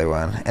them the other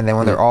one, and then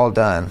when they're all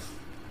done,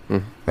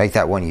 make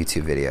that 1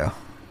 YouTube video.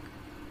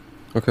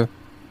 Okay.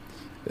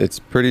 It's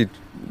pretty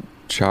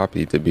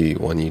choppy to be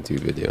 1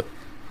 YouTube video.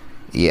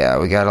 Yeah,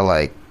 we gotta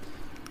like,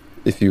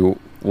 if you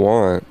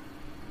want,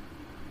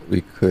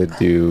 we could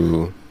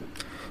do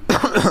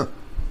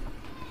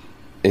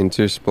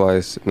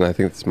intersplice, and I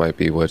think this might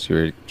be what you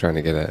were trying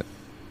to get at.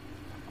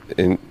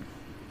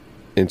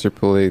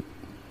 Interpolate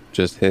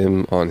just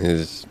him on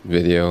his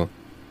video,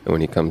 and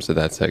when he comes to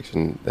that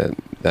section,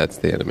 that's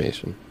the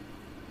animation.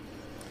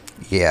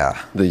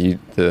 Yeah. The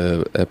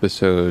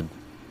episode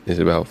is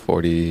about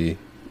 40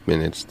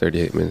 minutes,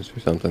 38 minutes or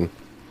something.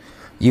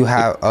 You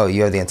have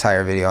the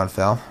entire video on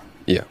film?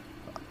 Yeah.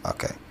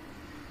 Okay.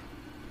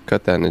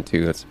 Cut that into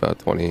 2. That's about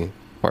 20.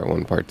 Part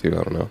 1, part 2,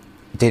 I don't know.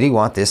 Did he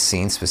want this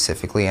scene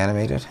specifically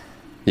animated?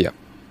 Yeah.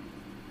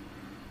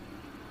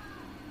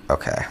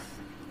 Okay.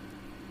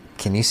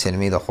 Can you send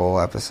me the whole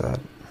episode?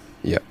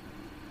 Yeah.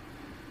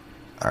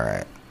 All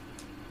right.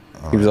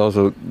 He was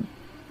also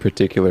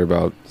particular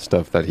about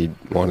stuff that he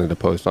wanted to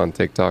post on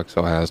TikTok,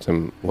 so I asked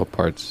him, what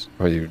parts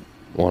are you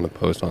want to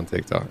post on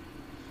TikTok?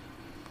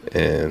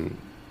 And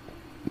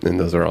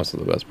those are also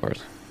the best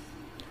parts.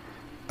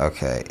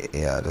 Okay,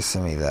 yeah, just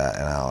send me that,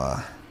 and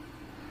I'll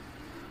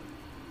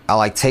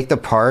like take the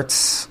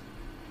parts,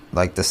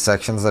 like the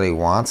sections that he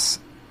wants,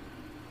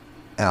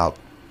 and I'll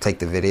take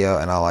the video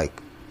and I'll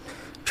like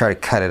try to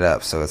cut it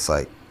up so it's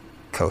like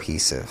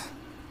cohesive.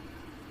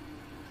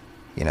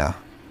 You know?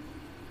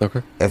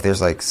 Okay. If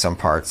there's like some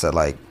parts that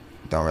like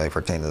don't really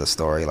pertain to the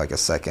story, like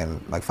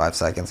 5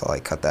 seconds, I'll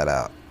like cut that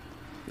out.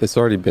 It's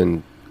already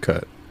been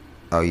cut.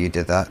 Oh, you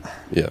did that?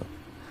 Yeah.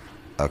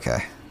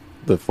 Okay.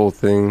 The full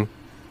thing.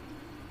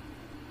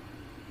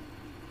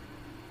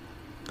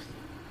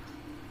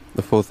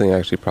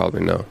 Actually,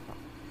 probably no.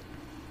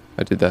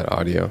 I did that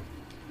audio.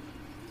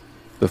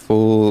 The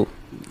full,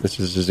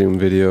 this is a Zoom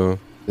video,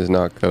 is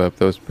not cut up.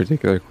 Those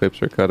particular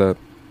clips are cut up,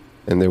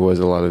 and there was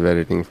a lot of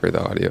editing for the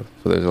audio.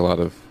 So there's a lot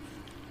of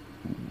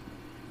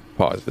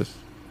pauses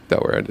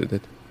that were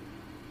edited.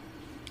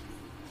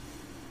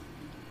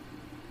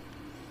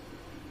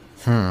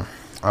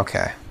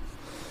 Okay.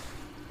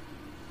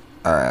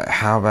 Alright,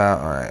 how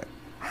about... Alright.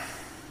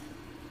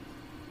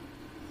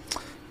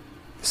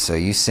 So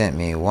you sent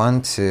me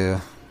 1,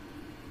 2...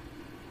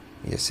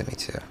 You sent me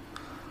 2.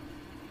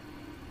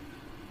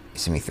 You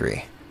sent me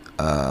 3.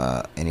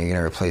 And you're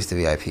gonna replace the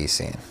VIP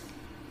scene.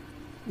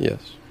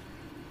 Yes.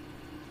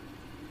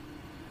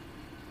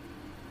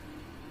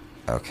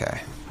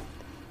 Okay.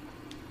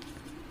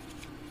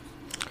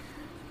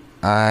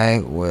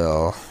 I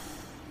will...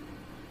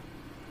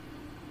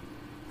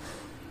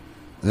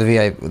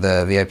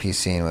 The VIP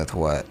scene with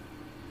what?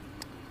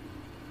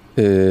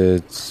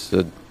 It's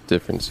a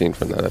different scene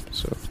from that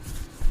episode.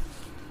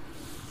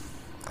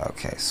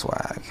 Okay,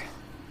 swag.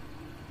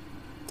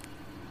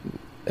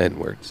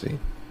 N-word scene.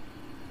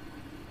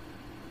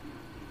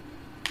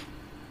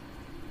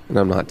 And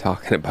I'm not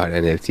talking about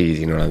NFTs,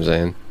 you know what I'm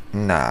saying?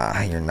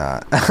 Nah, you're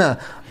not.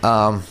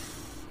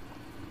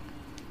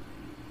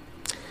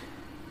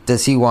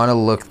 Does he want to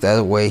look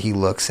the way he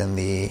looks in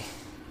the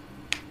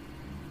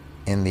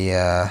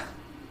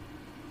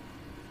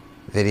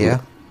video?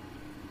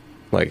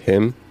 Like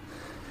him?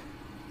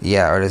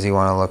 Yeah, or does he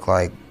want to look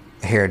like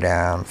hair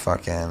down,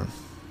 fucking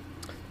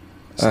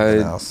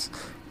something else?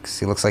 Because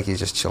he looks like he's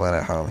just chilling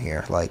at home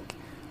here. Like,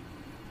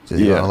 does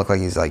he want to look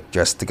like he's like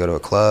dressed to go to a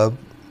club?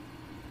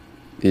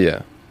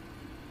 Yeah.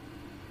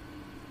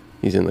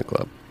 He's in the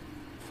club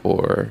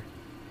for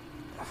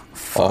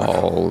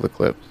all the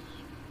clips.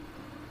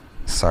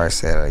 Sorry,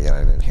 say that again.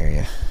 I didn't hear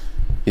you.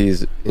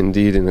 He's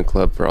indeed in the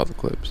club for all the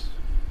clips.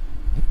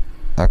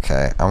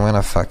 Okay, I'm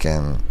gonna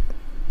fucking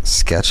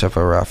sketch up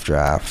a rough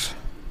draft.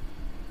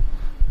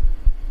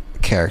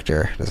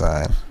 Character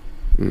design.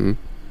 Mm-hmm.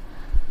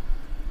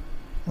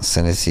 I'll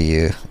send it to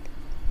you.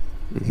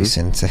 Mm-hmm. You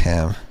send it to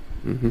him.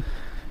 Mm-hmm.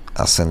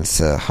 I'll send it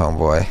to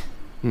homeboy.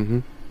 Mm-hmm.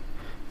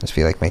 Just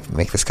be like,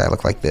 make this guy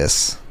look like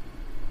this.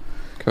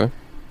 Okay.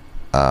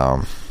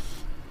 And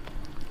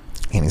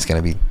he's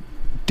gonna be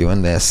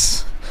doing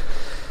this.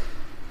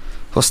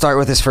 We'll start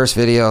with his first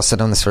video. I'll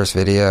send him this first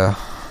video,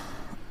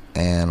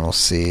 and we'll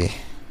see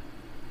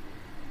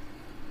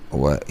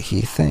what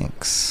he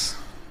thinks.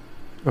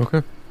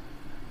 Okay.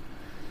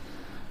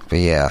 But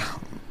yeah,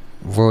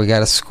 we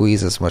gotta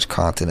squeeze as much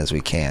content as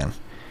we can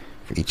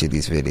for each of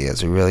these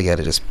videos. We really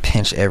gotta just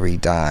pinch every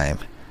dime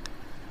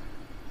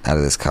out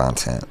of this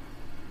content.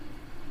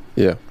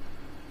 Yeah.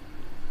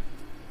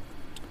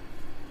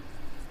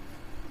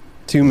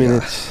 2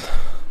 minutes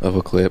of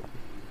a clip.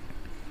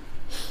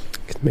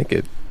 Could make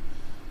it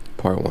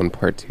part 1,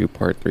 part 2,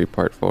 part 3,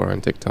 part 4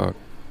 on TikTok.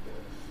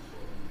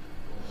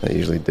 That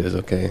usually does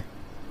okay.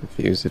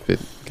 Views if it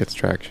gets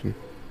traction.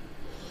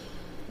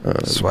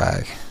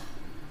 Swag.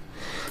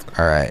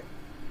 Alright.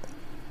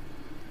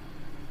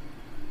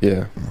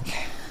 Yeah.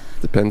 Okay.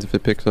 Depends if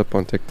it picks up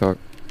on TikTok.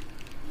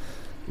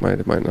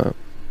 It might not.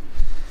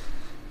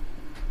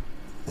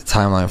 The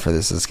timeline for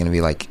this is gonna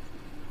be like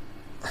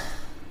a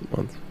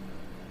month.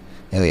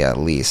 Yeah, at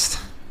least.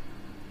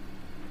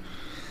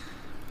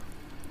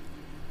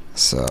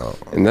 So.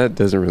 And that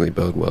doesn't really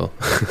bode well.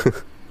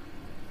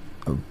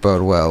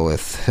 Bode well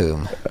with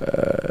whom?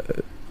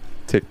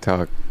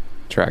 TikTok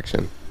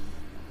traction.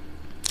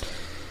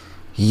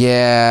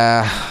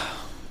 Yeah.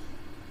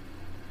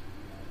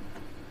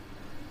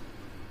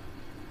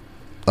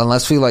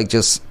 Unless we like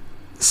just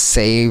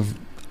save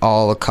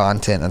all the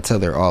content until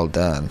they're all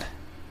done.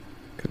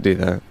 Could do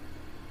that.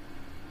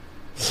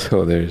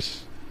 So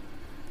there's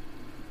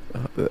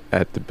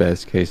at the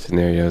best case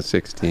scenario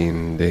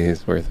 16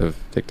 days worth of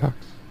TikToks.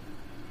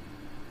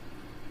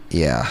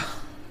 Yeah.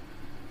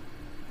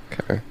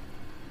 Okay.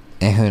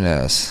 And who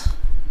knows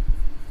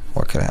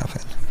what could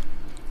happen.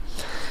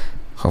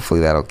 Hopefully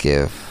that'll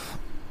give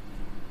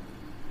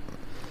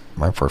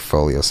my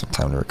portfolio some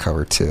time to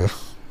recover too.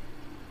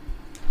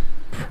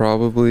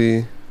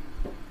 Probably.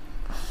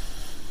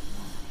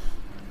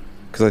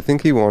 Because I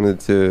think he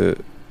wanted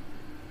to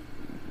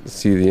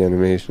see the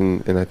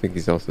animation, and I think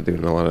he's also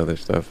doing a lot of other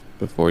stuff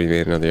before he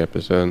made another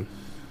episode.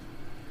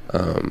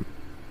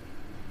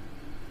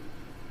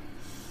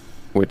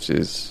 Which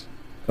is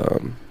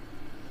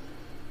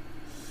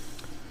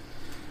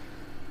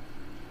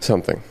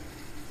something.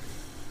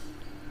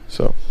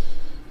 So.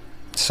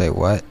 Say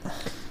what?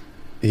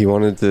 He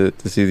wanted to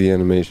see the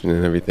animation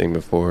and everything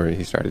before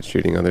he started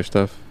shooting other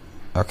stuff.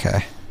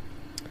 Okay.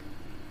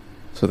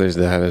 So there's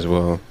that as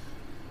well.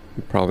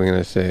 I'm probably going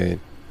to say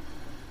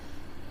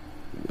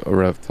a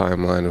rough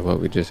timeline of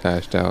what we just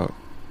hashed out,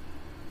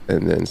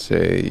 and then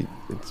say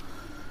it's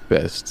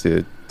best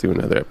to do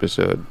another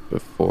episode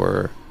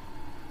before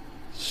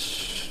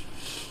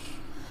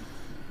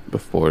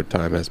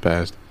time has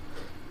passed,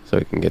 so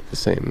we can get the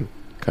same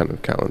kind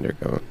of calendar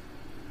going.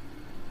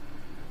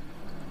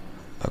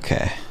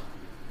 Okay.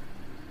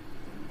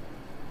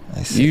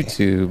 I see.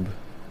 YouTube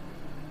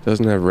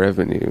doesn't have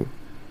revenue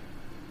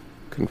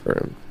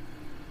confirmed.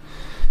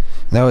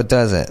 No, it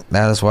doesn't.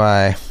 That is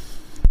why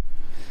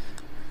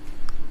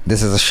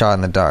this is a shot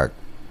in the dark.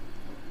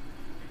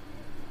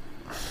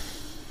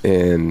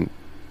 And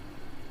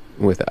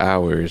with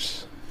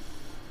hours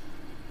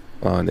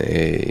on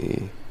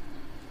a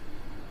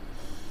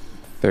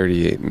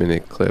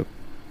 38-minute clip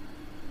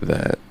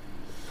that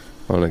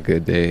on a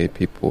good day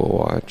people will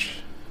watch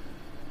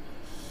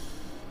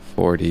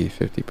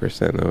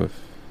 40-50% of,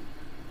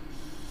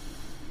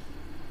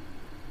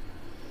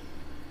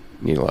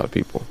 need a lot of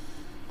people.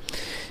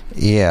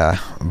 Yeah,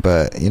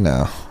 but you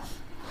know,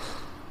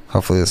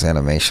 hopefully this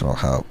animation will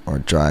help or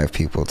drive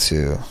people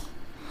to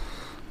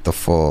the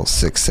full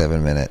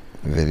 6-7 minute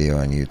video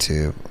on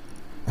YouTube.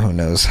 Who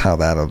knows how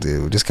that'll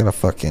do. We're just gonna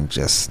fucking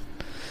just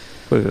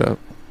put it up.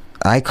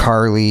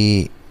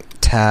 iCarly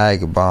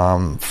tag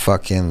bomb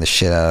fucking the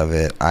shit out of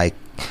it.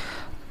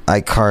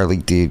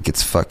 iCarly dude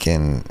gets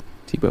fucking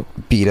Tebow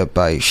beat up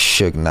by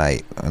Suge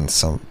Knight on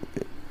some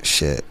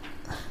shit.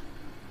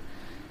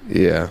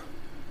 Yeah.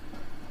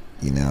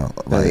 You know,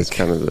 that like, is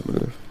kind of the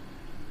move.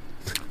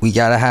 We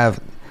gotta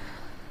have,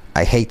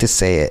 I hate to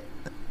say it,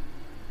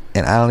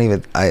 and I don't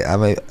even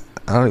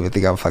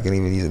think I'm fucking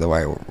even using the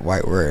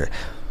right word,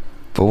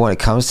 but when it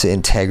comes to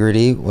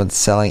integrity, when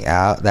selling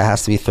out, that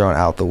has to be thrown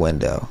out the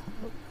window.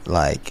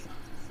 Like,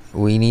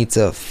 we need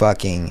to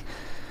fucking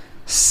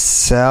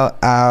sell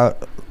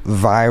out,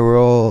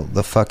 viral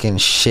the fucking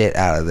shit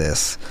out of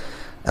this.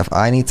 If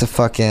I need to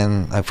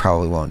fucking, I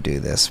probably won't do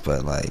this,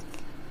 but like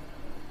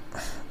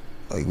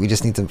we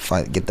just need to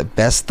get the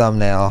best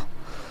thumbnail.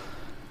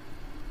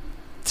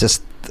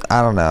 Just,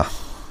 I don't know.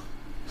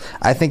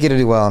 I think it'll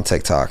do well on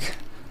TikTok.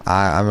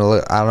 I don't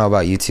know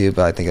about YouTube,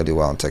 but I think it'll do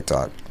well on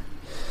TikTok.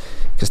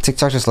 Because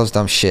TikTok just loves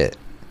dumb shit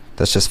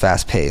that's just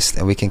fast paced,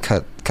 and we can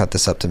cut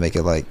this up to make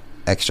it like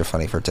extra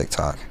funny for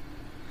TikTok.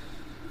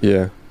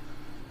 Yeah.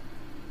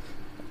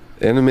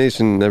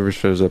 Animation never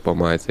shows up on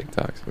my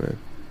TikToks, man.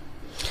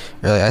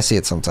 Really? I see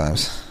it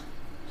sometimes.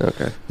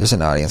 Okay. There's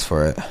an audience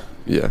for it.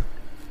 Yeah.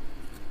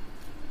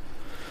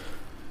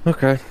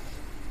 Okay.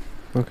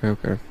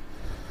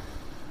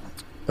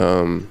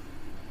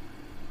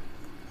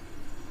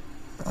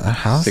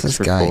 How's this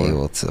guy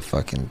able to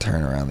fucking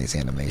turn around these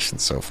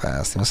animations so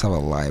fast? He must have a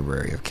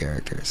library of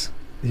characters.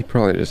 He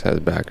probably just has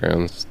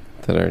backgrounds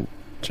that are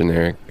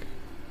generic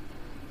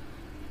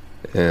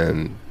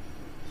and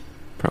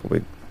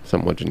probably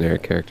somewhat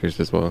generic characters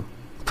as well.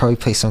 Probably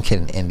pay some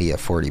kid in India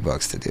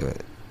 $40 to do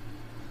it.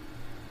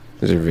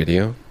 Is there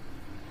video?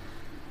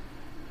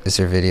 Is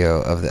there video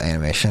of the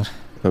animation?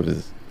 Of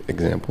his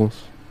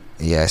examples?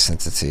 Yeah, I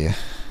sent it to you.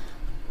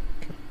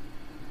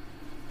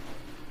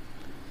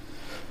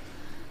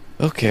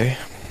 Okay.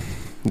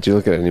 Did you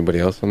look at anybody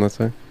else on that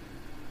side?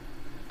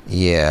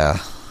 Yeah.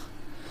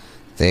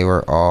 They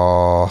were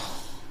all...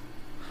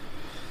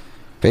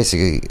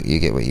 Basically, you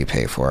get what you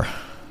pay for.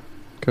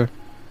 Okay.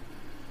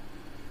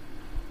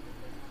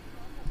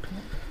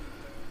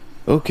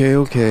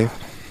 Okay. A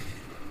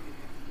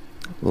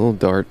little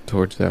dart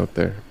towards out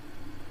there.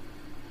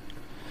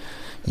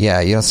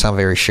 Yeah, you don't sound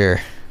very sure.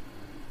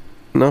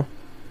 No.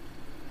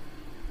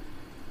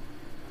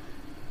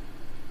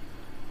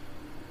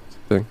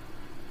 Thing.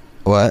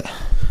 What?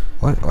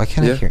 Why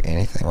can't I hear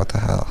anything? What the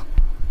hell?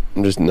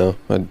 I'm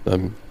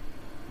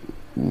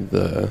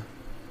the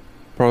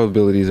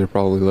probabilities are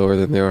probably lower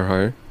than they are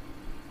higher.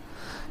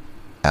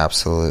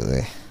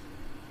 Absolutely.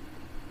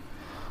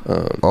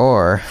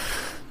 Or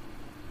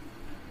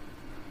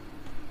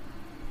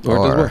does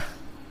well.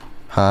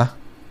 Huh?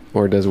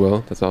 Or does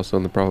well. That's also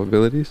in the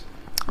probabilities.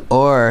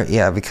 Or,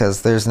 yeah,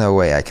 because there's no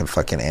way I can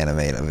fucking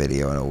animate a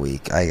video in a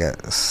week. I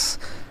got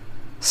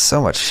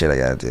so much shit I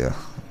gotta do.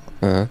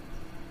 Uh-huh.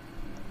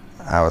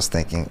 I was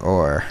thinking,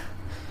 or...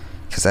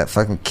 Because that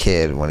fucking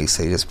kid, when he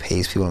said he just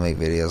pays people to make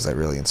videos, that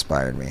really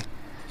inspired me.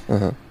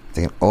 Uh-huh.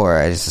 Thinking, or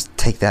I just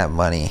take that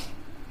money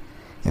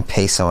and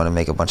pay someone to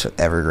make a bunch of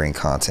evergreen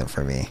content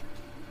for me.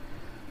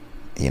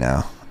 You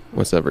know?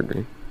 What's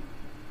evergreen?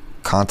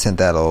 Content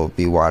that'll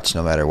be watched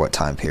no matter what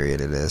time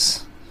period it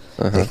is.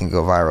 Uh-huh. It can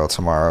go viral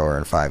tomorrow or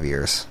in 5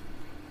 years.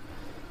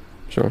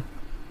 Sure.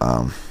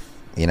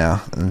 You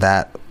know, and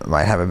that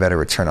might have a better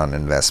return on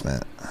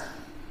investment.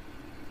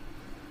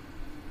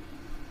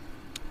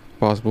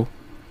 Possible.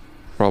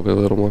 Probably a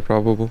little more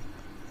probable.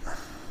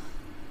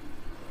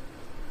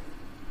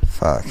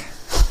 Fuck.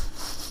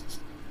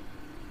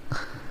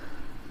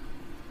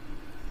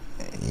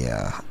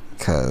 Yeah,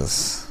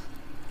 because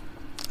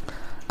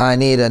I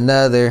need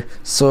another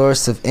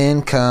source of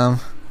income.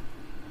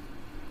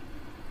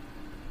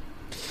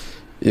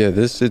 Yeah,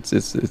 it's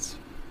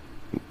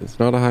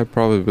not a high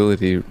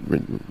probability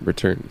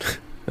return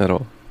at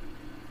all.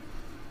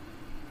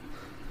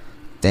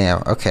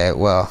 Damn. Okay.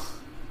 Well.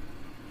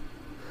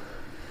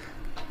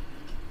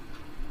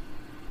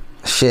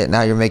 Shit.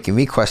 Now you're making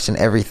me question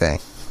everything.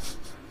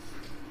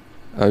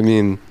 I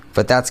mean.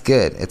 But that's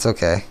good. It's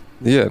okay.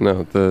 Yeah.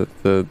 No.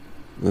 The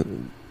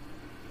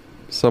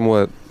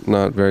somewhat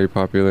not very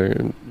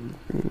popular,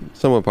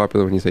 somewhat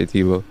popular when you say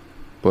Tebow,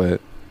 but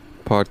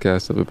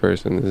podcast of a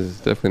person. This is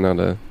definitely not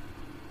a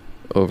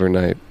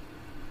overnight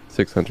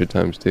 600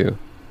 times 2.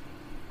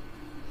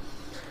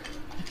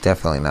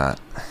 Definitely not.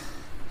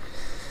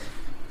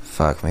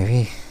 Fuck,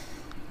 maybe.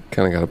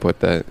 Kind of got to put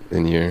that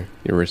in your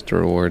risk to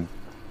reward.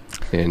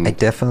 And I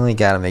definitely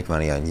got to make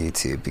money on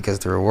YouTube because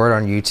the reward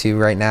on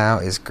YouTube right now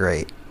is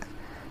great.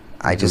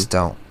 I just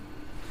don't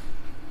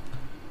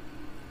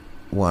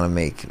want to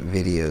make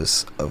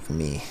videos of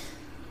me.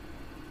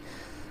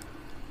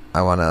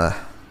 I want to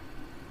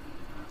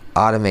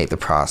automate the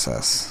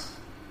process.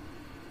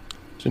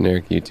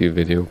 Generic YouTube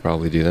video will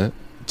probably do that.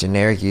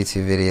 Generic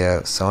YouTube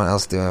video, someone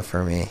else doing it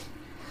for me.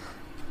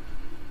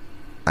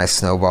 I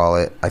snowball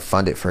it. I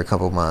fund it for a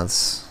couple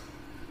months.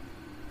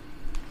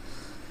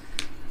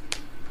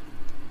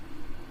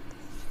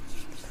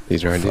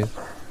 These are ideas.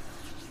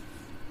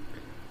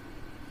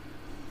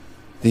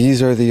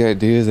 These are the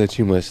ideas that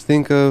you must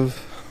think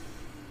of,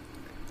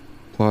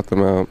 plot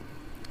them out,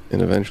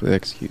 and eventually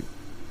execute.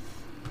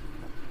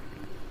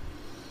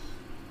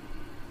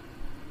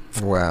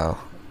 Wow.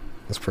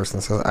 This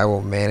person says, I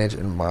will manage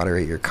and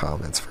moderate your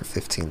comments for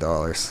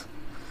 $15.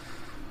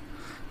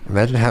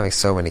 Imagine having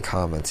so many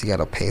comments. You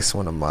gotta pay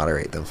someone to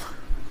moderate them.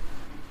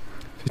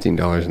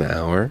 $15 an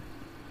hour?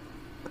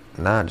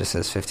 Nah, it just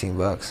says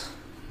 $15.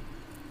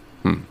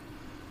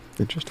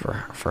 Interesting.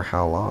 For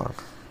how long?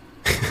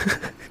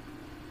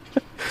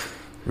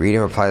 Read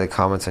and reply to the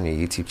comments on your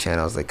YouTube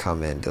channel as they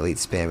come in. Delete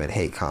spam and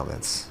hate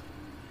comments.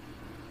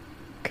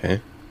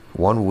 Okay.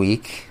 1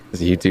 week,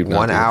 Is YouTube not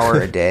 1 doing hour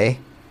that? a day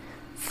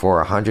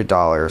for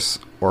 $100,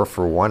 or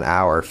for 1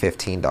 hour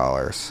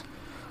 $15,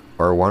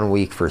 or 1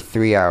 week for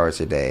 3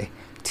 hours a day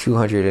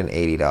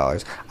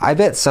 $280. I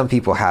bet some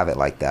people have it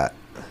like that.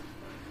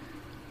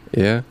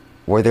 Yeah.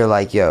 Where they're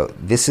like, yo,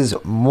 this is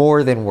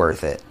more than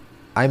worth it.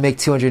 I make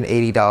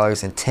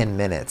 $280 in 10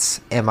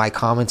 minutes, and my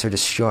comments are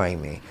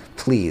destroying me.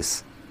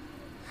 Please.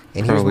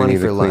 And here's Probably money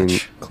need for a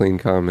lunch. Clean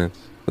comments.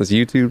 Does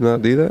YouTube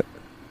not do that?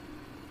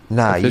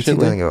 Nah, YouTube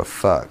Efficiently? doesn't give a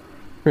fuck.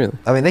 Really?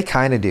 I mean, they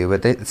kind of do,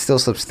 but it still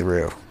slips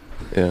through.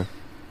 Yeah.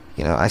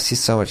 You know, I see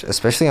so much,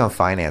 especially on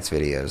finance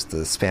videos, the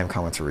spam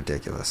comments are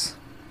ridiculous.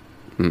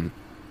 Not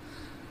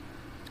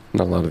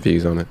a lot of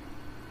views on it.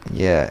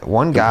 Yeah,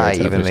 one guy Compared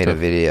to even other made a stuff.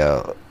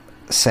 video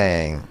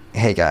saying,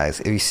 hey guys,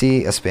 if you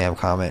see a spam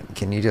comment,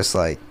 can you just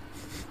like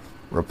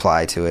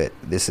reply to it,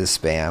 this is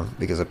spam,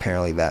 because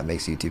apparently that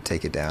makes YouTube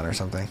take it down or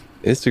something.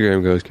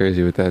 Instagram goes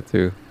crazy with that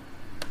too.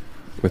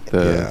 With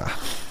the Yeah.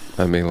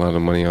 I made a lot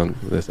of money on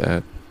this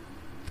ad.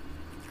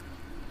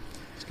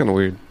 It's kind of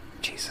weird.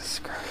 Jesus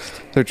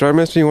Christ. So,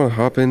 Trimester, you want to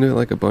hop into it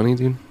like a bunny,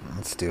 dude?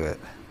 Let's do it.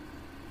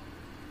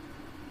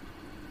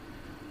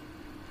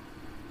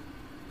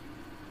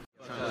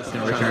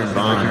 Return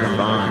Bond.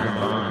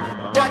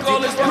 Fuck all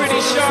this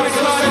pretty shot,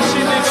 slide that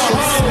shit in the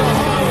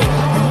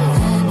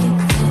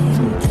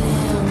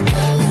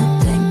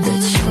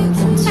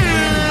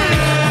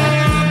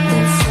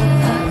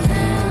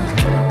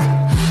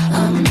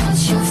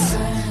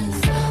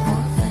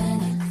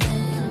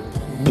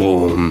hole.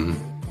 Boom.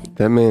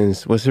 That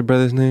man's, what's your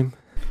brother's name?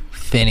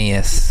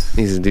 Phineas.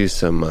 Needs to do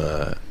some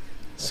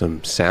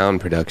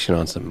sound production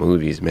on some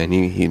movies, man.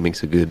 He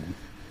makes a good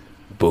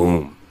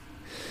boom.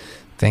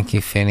 Thank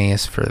you,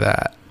 Phineas, for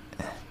that.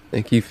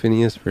 Thank you,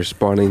 Phineas, for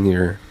spawning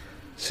your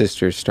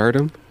sister's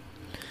stardom.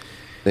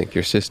 Thank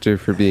your sister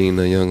for being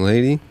a young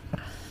lady.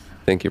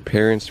 Thank your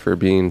parents for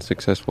being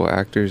successful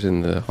actors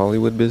in the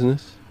Hollywood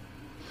business.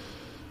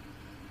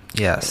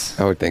 Yes.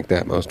 I would think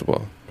that most of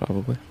all,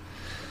 probably.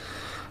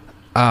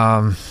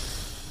 I'm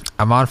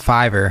on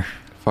Fiverr.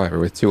 Fiverr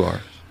with 2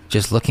 R's.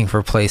 Just looking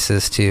for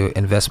places to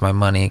invest my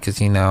money because,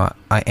 you know,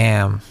 I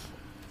am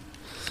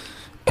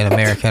an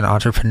American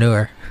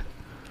entrepreneur.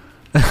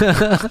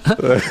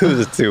 It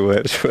was too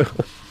much.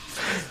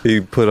 He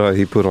put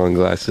on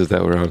glasses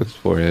that were on his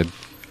forehead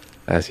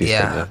as he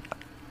said that.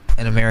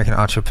 An American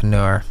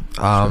entrepreneur.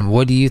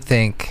 What do you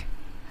think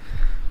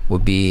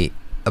would be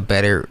a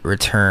better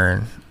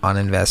return on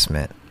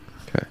investment?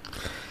 Okay.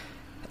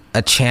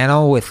 A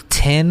channel with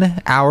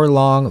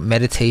 10-hour-long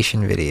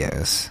meditation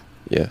videos.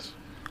 Yes.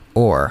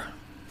 Or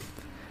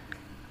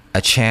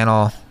a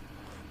channel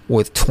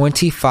with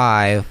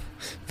 25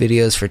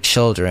 videos for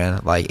children,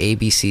 like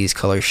ABCs,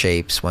 color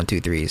shapes, 1,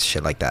 2, 3s,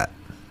 shit like that.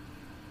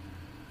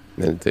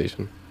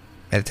 Meditation.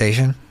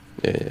 Meditation?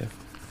 Yeah.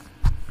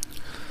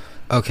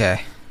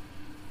 Okay.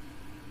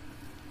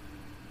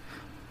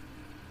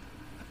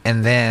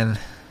 And then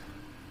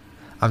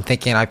I'm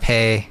thinking I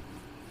pay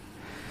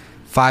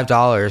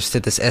 $5 to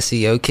this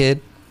SEO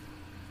kid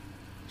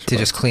to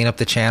just clean up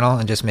the channel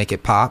and just make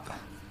it pop.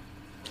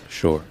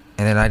 Sure.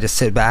 And then I just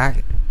sit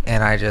back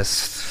and I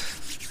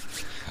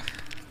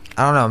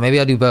don't know, maybe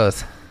I'll do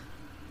both.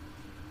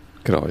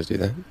 Could always do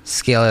that.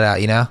 Scale it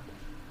out, you know?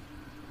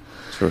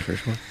 Sure.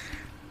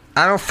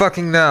 I don't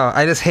fucking know.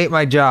 I just hate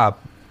my job.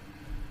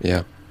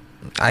 Yeah.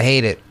 I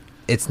hate it.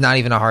 It's not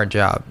even a hard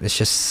job. It's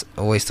just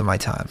a waste of my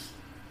time.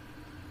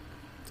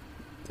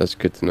 That's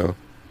good to know.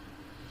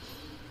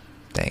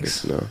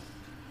 Thanks. Good to know.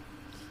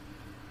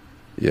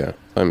 Yeah,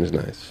 time is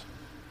nice.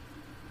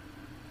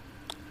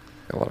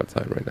 got a lot of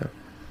time right now.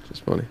 It's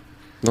just funny.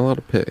 Not a lot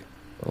of pay.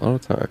 A lot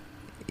of time.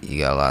 You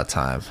got a lot of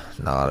time.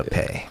 Not a lot of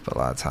pay, but a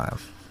lot of time.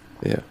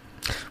 Yeah.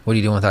 What are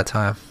you doing with that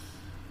time?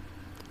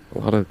 A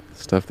lot of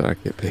stuff that I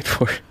get paid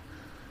for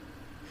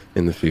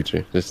in the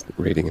future. Just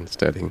reading and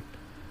studying.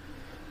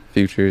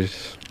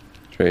 Futures,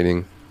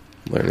 trading,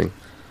 learning.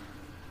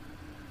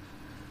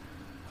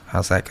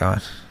 How's that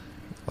going?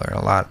 Learn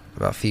a lot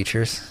about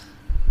futures.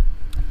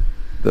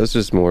 That's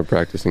just more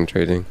practicing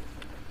trading.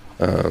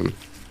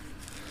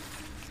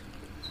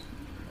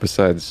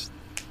 Besides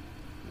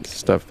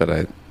stuff that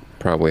I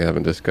probably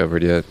haven't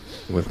discovered yet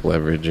with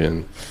leverage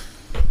and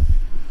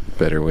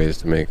better ways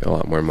to make a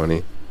lot more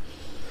money.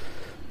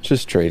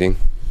 Just trading.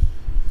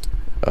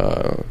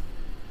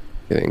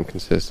 Getting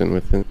consistent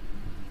with it.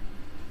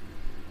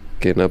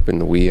 Getting up in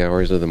the wee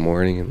hours of the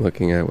morning and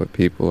looking at what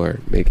people are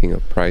making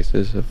up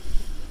prices of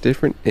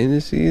different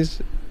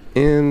indices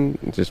and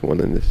just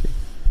one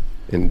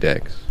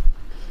index.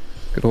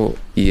 Good old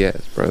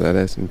ES, bro. That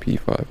S&P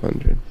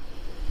 500.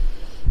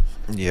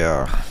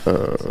 Yeah.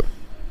 It's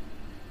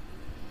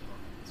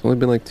only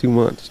been like 2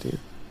 months, dude.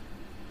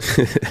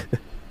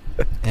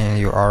 And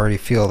you already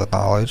feel the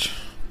knowledge.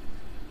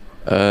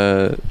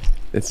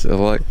 It's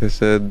like I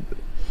said,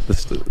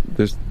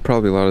 there's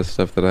probably a lot of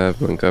stuff that I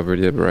haven't uncovered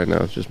yet, but right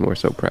now it's just more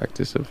so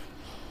practice of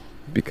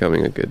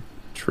becoming a good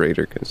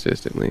trader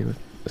consistently with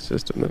the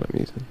system that I'm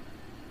using.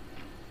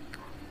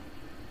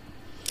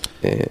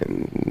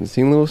 And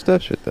seeing little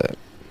steps with that.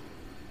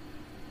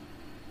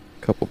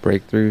 Couple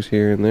breakthroughs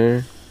here and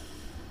there.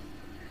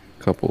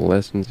 Couple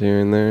lessons here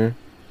and there.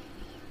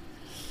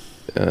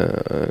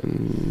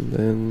 And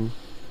then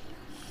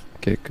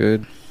get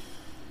good.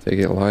 Take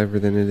it liver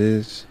than it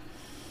is.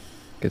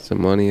 Get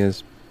some money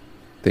as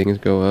things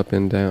go up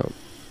and down.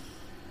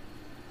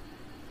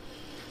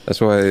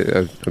 That's why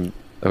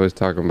I was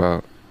talking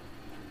about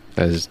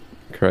as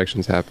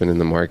corrections happen in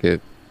the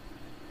market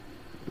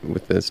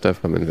with the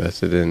stuff I'm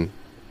invested in.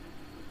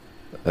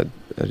 I'm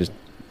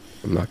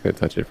not going to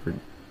touch it for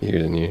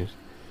years and years.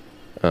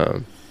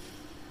 So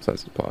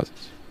that's the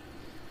pauses.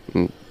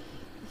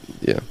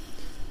 Yeah.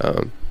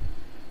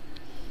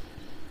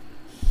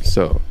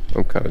 So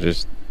I'm kind of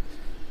just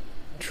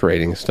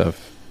trading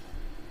stuff,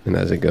 and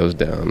as it goes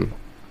down,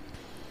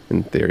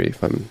 in theory,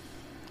 if I'm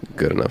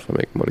good enough, I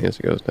make money as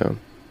it goes down.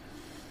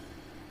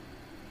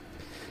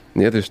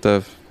 And the other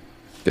stuff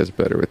gets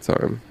better with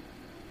time.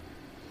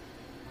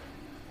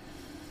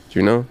 Do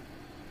you know?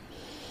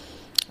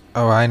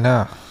 Oh, I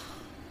know.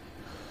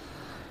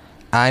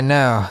 I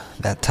know.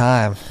 That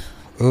time.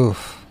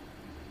 Oof.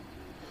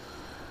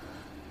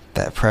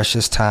 That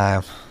precious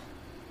time.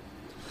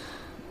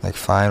 Like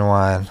fine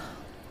wine.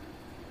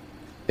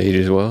 Age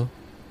as well?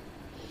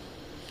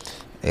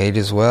 Age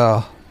as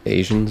well.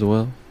 Asians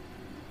well?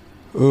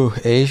 Ooh,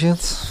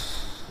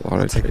 Asians? A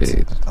lot of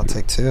trades. I'll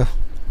take 2.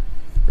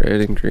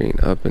 Red and green,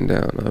 up and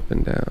down, up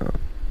and down.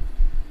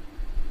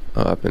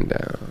 Up and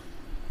down.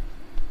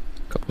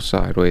 Couple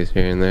sideways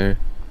here and there.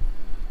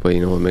 But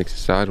you know what makes it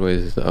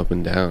sideways is the up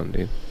and down,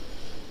 dude.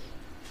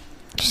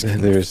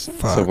 And there's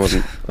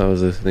someone I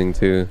was listening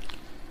to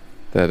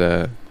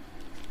that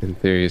in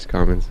theory is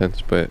common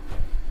sense, but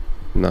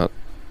not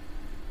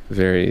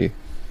very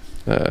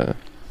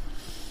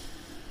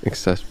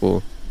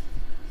accessible,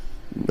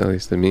 at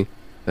least to me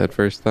at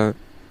first thought,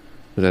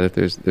 was that if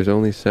there's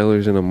only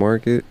sellers in a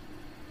market,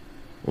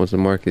 what's the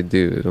market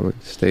do? It only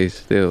stays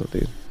still,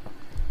 dude.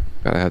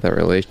 Gotta have that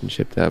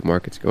relationship to have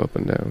markets go up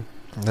and down.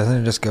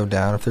 Doesn't it just go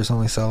down if there's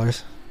only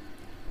sellers?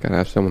 Gotta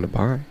have someone to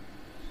buy.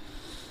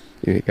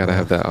 You gotta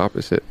have that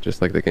opposite,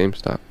 just like the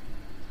GameStop.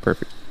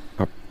 Perfect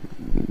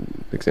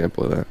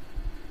example of that.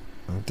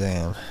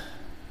 Damn.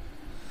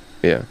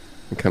 Yeah,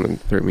 it kind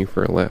of threw me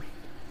for a left.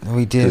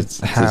 We did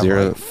have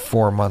like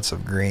 4 months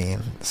of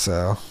green,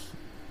 so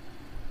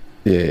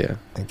yeah.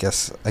 I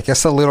guess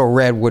a little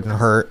red wouldn't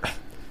hurt.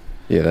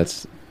 Yeah,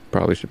 that's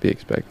probably should be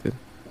expected.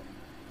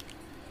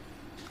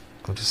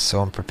 I'm just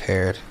so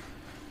unprepared.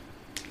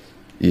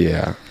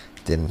 Yeah.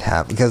 Didn't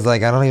have, because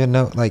like I don't even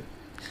know, like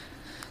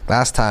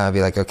last time I'd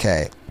be like,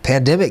 okay,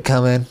 pandemic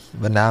coming,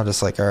 but now I'm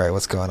just like, all right,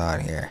 what's going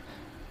on here?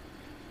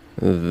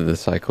 The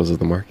cycles of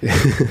the market.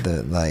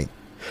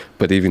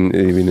 But even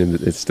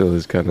it still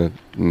is kind of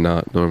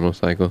not normal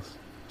cycles.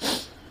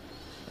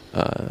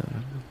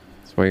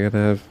 That's why you gotta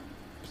have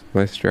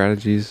my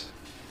strategies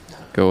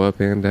go up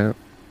and down.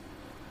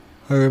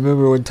 I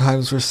remember when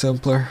times were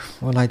simpler,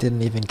 when I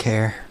didn't even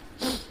care.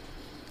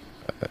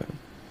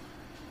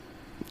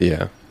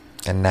 Yeah.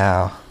 And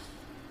now,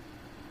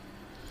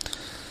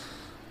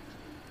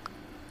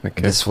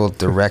 okay. This will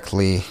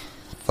directly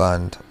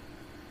fund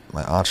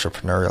my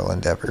entrepreneurial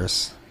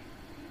endeavors.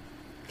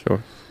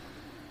 Sure.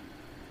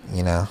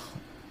 You know?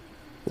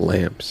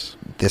 Lamps.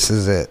 This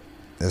is it.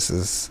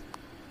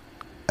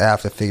 I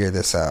have to figure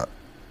this out.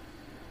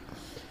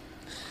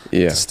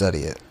 Yeah. To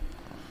study it.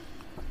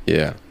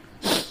 Yeah.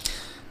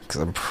 Because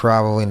I'm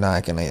probably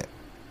not going to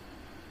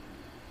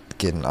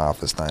get an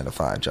office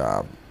 9-to-5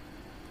 job.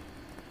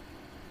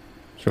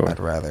 Sure.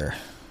 I'd rather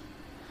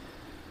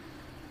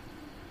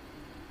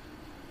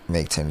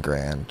Make 10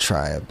 grand.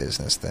 Try a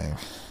business thing.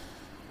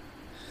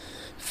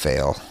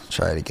 Fail.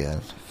 Try it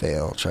again.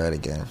 Fail. Try it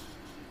again.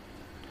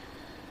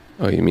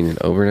 Oh, you mean an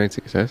overnight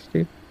success,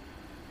 dude?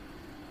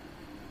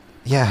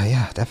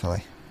 Yeah,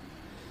 definitely.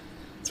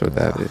 That's what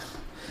that is.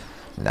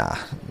 Nah,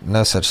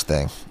 no such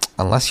thing.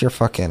 Unless you're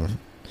fucking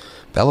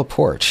Bella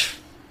Porch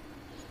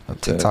of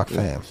TikTok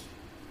fame.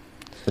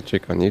 The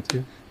chick on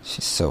YouTube?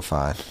 She's so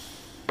fine.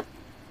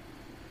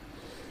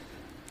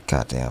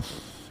 Goddamn.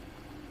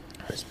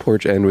 Does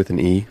Porch end with an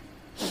E?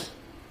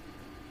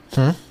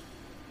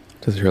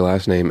 Does her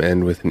last name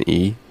end with an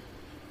E?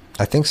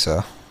 I think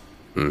so.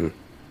 Of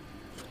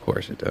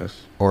course it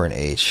does. Or an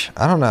H.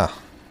 I don't know.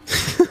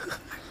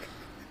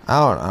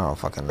 I don't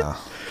fucking know.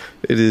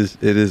 It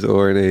is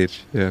or an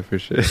H. Yeah, for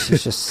sure.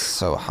 She's just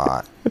so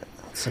hot.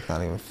 It's like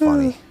not even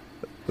funny.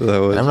 I'm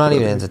not funny.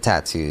 even into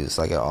tattoos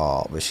like at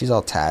all, but she's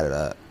all tatted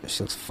up.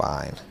 She looks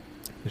fine.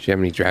 Does she have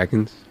any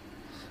dragons?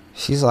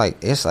 She's like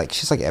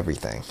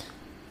everything.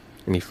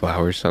 Any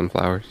flowers,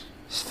 sunflowers?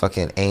 She's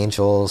fucking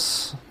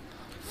angels,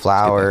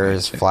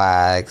 flowers,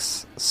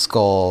 flags,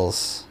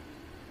 skulls.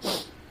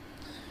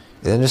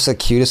 And just the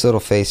cutest little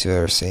face you've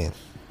ever seen.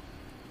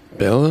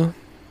 Bella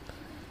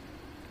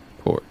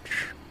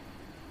Porch.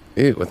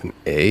 Ew, with an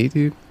A,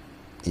 dude?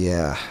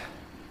 Yeah.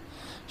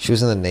 She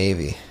was in the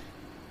Navy.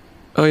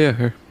 Oh, yeah,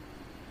 her.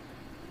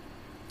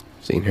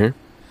 Seen her.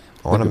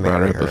 I want to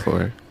marry brought her.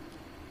 Before.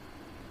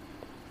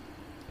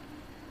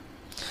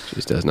 She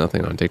just does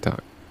nothing on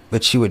TikTok.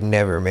 But she would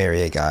never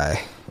marry a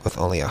guy with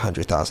only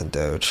 100,000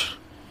 Doge.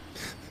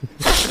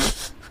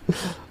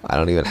 I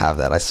don't even have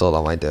that. I sold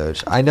all my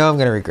Doge. I know I'm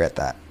going to regret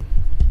that.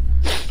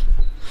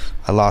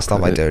 I lost all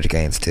my Doge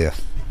gains too.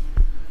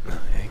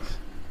 Thanks.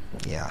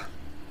 Yeah.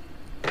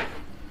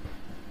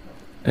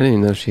 I didn't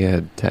even know she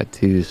had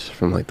tattoos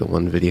from like the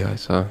one video I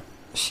saw.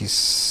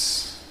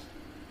 She's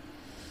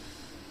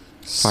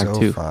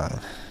 5'2". so fine.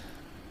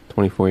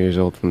 24 years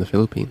old from the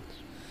Philippines.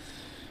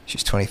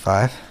 She's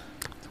 25?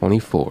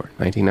 24,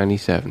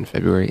 1997,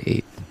 February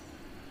 8th.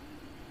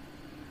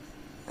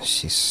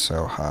 She's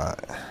so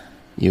hot.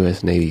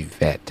 U.S. Navy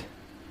vet.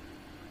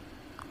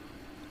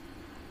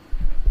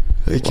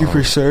 Thank you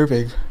for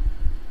serving.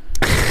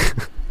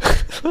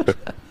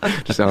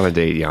 Just on a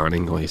date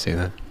yawning while you say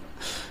that.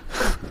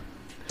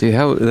 Dude,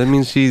 how that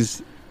means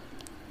she's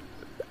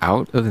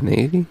out of the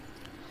Navy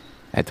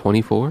at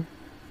 24?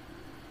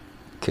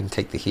 Couldn't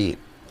take the heat.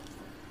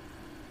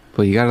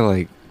 But you gotta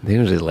like, they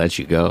don't just let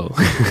you go.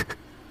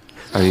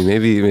 I mean,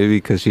 maybe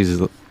because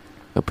she's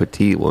a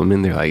petite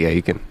woman, they're like, yeah,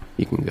 you can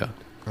go.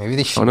 Maybe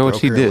they I know what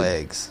she her did.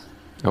 legs.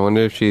 I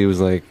wonder if she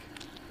was like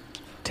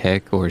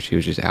tech or she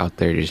was just out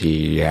there just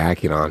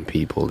yakking on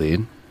people,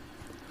 dude.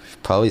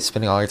 Probably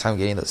spending all her time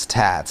getting those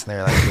tats, and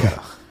they're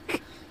like,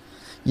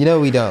 yo,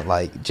 we don't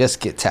like just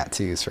get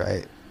tattoos,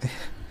 right?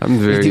 I'm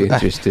very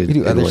interested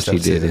in what she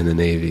did too. in the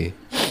Navy.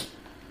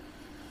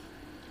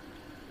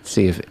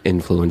 See if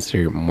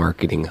influencer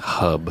marketing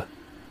hub.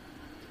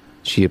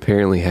 She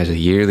apparently has a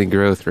yearly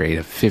growth rate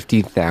of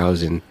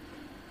 50,000%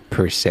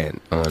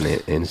 on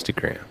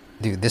Instagram.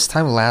 Dude, this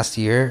time last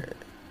year,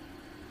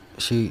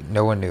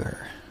 no one knew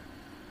her.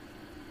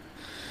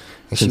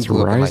 Since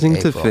rising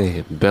to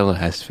fame, Bella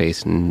has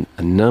faced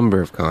a number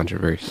of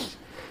controversies,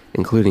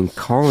 including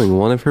calling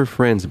one of her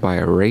friends by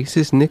a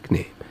racist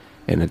nickname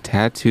and a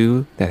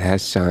tattoo that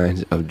has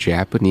signs of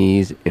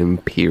Japanese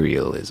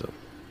imperialism.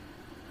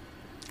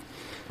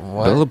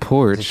 What Bella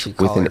Porch,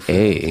 with an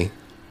A,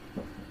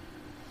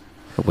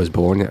 was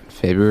born on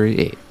February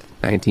 8th,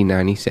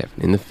 1997,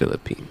 in the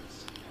Philippines.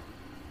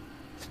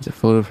 Since a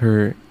photo of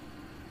her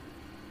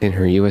in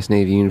her U.S.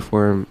 Navy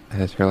uniform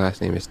has her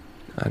last name,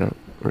 I don't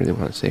really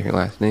want to say her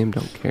last name,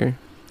 don't care.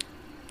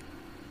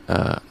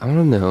 I want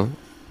to know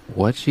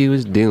what she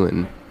was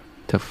doing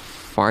to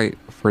fight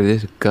for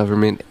this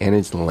government and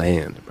its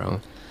land,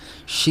 bro.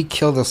 She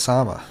killed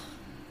Osama.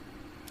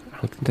 I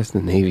don't think that's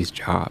the Navy's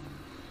job.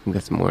 I think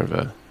that's more of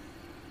a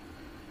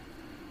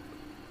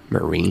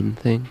Marine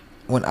thing.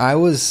 When I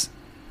was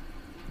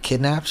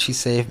kidnapped, she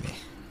saved me.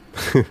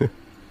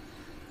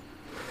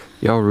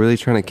 Y'all really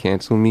trying to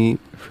cancel me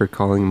for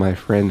calling my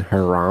friend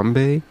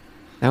Harambe?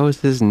 That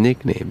was his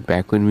nickname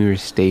back when we were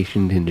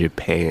stationed in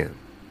Japan.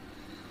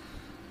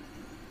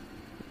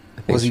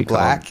 I think Was he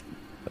black?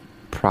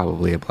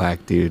 Probably a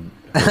black dude.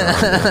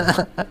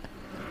 Or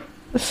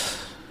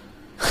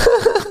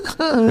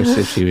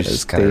if she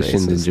was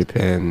stationed in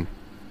Japan,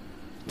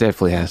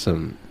 definitely has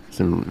a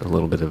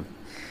little bit of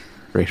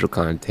racial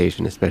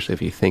connotation, especially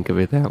if you think of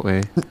it that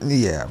way.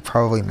 Yeah,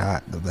 probably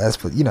not the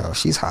best, but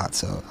she's hot,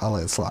 so I'll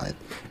let it slide.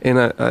 And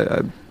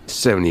I'm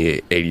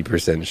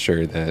 70-80%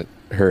 sure that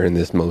her and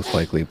this most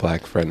likely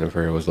black friend of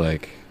her was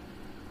like,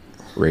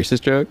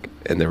 racist joke?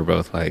 And they were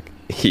both like,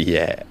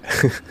 yeah.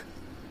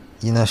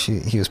 He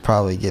was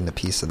probably getting a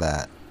piece of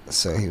that,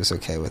 so he was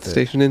okay with it.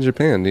 Stationed in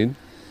Japan, dude.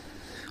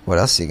 What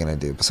else are you going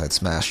to do besides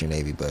smash your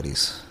Navy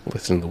buddies?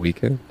 Listen to The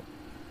Weeknd.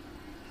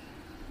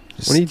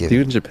 What do you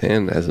do in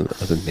Japan as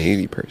a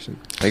Navy person?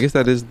 I guess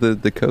that is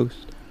the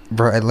coast.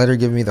 Bro, I'd let her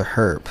give me the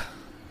herp.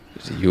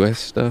 Is it U.S.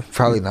 stuff?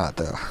 Probably not,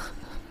 though.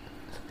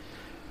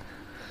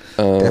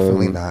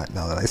 Definitely not.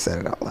 Now that I said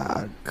it out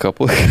loud.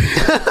 Couple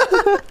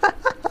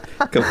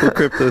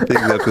crypto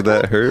things after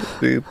that hurt,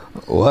 dude.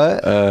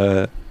 What?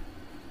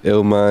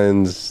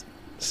 Illmind's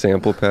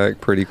sample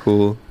pack, pretty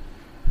cool.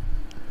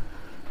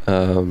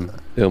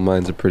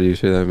 Illmind's a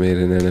producer that made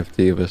an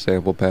NFT of a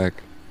sample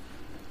pack.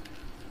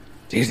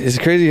 Dude, it's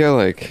crazy how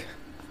like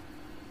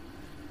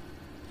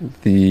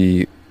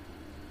the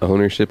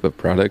ownership of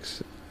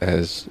products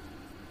as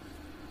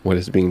what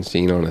is being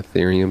seen on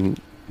Ethereum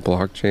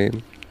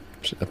blockchain,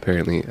 which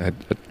apparently I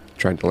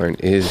tried to learn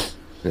is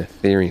an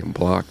Ethereum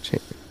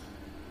blockchain,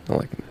 not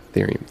like an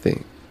Ethereum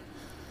thing.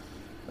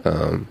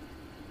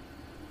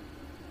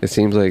 It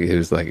seems like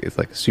it's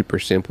like super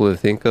simple to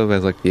think of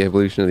as like the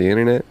evolution of the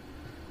internet,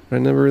 but I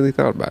never really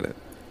thought about it.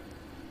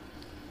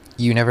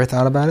 You never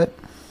thought about it?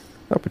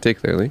 Not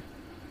particularly.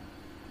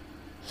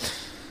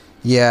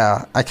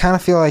 Yeah, I kind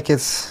of feel like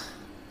it's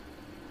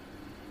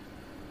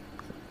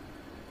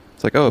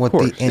like, oh, of what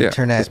course, the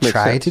internet this makes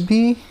tried sense. to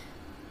be.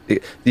 Do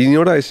you know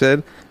what I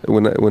said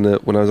when I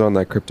was on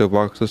that Crypto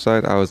Voxel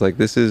side? I was like,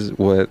 this is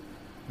what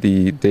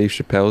the Dave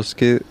Chappelle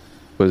skit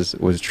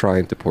was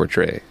trying to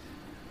portray.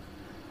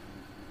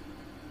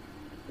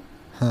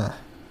 Huh. Have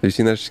you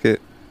seen that skit?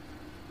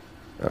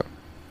 Oh.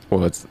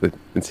 Well,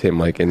 it's him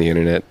like in the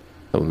internet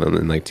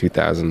in like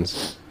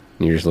 2000s,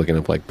 and you're just looking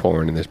up like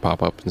porn and there's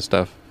pop-ups and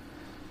stuff.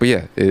 But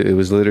yeah, it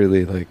was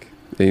literally like,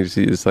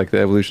 it's like the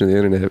evolution of the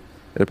internet.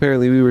 And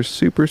apparently we were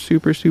super,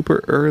 super,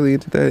 super early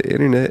into that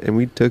internet, and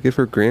we took it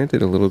for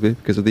granted a little bit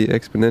because of the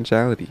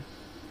exponentiality.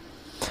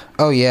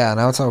 Oh yeah,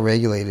 now it's all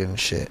regulated and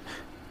shit.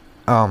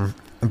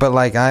 But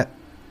like I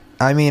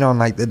mean on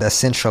like the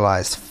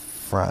decentralized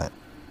front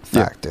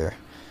factor,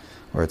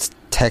 where it's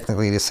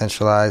technically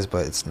decentralized,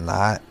 but it's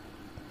not.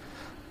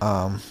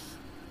 The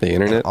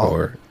internet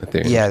or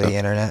Ethereum? Yeah, stuff? the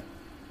internet.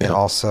 Yeah. And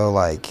also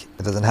like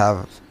it doesn't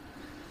have.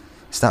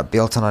 It's not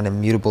built on an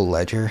immutable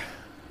ledger.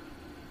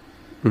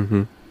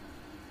 Mm-hmm.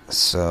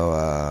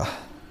 So,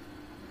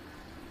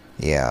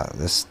 yeah,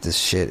 this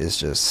shit is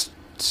just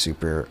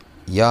super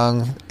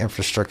young.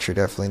 Infrastructure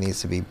definitely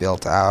needs to be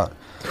built out.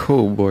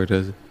 Oh boy,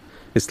 does it.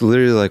 It's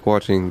literally like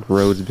watching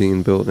roads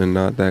being built and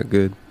not that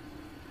good.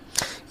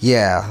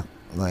 Yeah,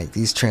 like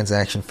these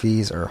transaction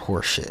fees are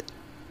horseshit.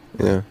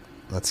 Yeah.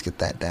 Let's get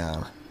that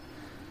down.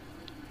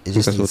 It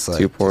That's just what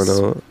needs like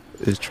 2.0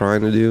 is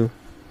trying to do.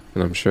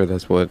 And I'm sure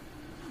that's what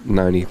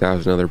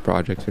 90,000 other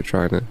projects are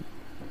trying to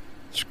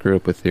screw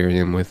up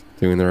Ethereum with,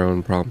 doing their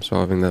own problem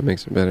solving that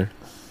makes it better.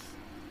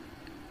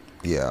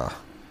 Yeah.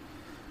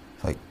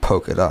 Like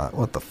Polkadot.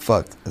 What the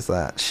fuck is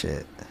that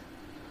shit?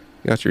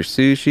 You got your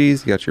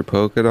sushis, you got your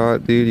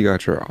Polkadot, dude, you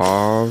got your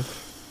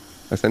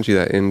OV. I sent you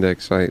that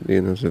index site,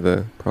 dude. Those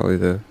are probably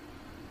the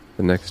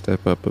next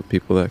step up of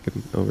people that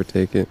can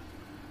overtake it.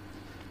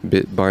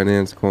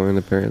 Binance Coin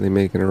apparently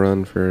making a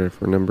run for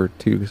number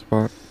 2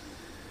 spot.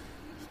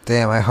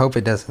 Damn, I hope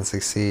it doesn't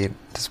succeed.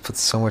 Just put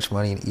so much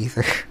money in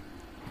Ether.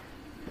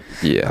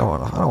 Yeah.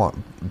 I don't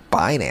want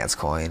Binance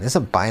Coin.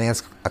 Isn't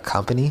Binance a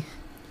company?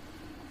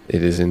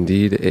 It is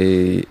indeed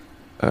a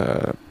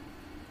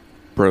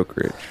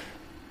brokerage.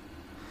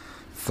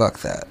 Fuck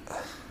that.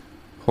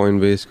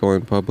 Coinbase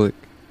going public.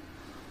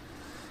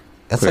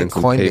 That's like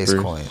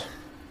Coinbase Coin.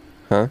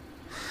 Huh?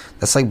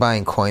 That's like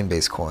buying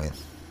Coinbase Coin.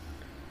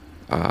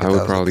 I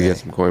would probably get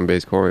some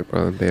Coinbase Coin,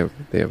 bro.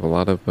 They have a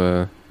lot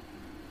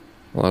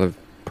of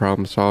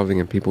problem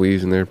solving and people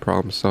using their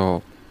problem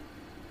solved.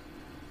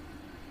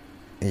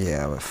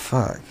 Yeah, but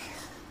fuck.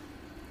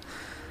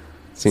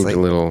 Seems like,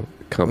 like little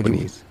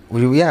companies.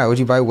 Would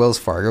you buy Wells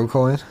Fargo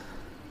Coin?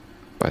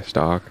 Buy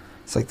stock.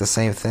 It's like the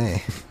same thing.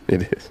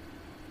 It is.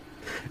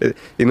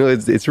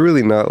 It's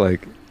really not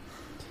like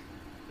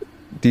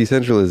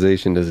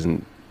decentralization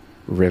doesn't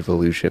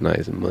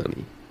revolutionize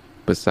money,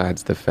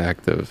 besides the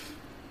fact of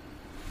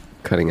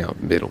cutting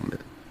out middlemen.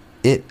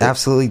 It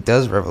absolutely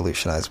does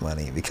revolutionize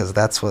money because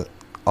that's what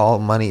all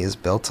money is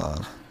built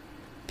on.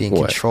 Being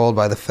controlled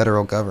by the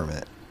federal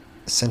government.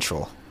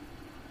 Central.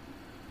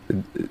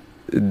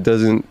 It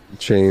doesn't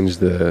change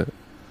the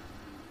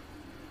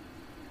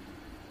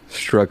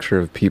structure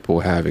of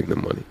people having the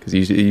money, because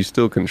you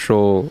still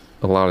control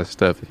a lot of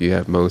stuff if you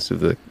have most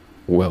of the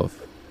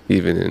wealth,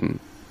 even in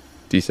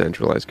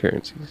decentralized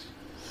currencies.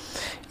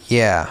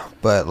 Yeah,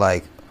 but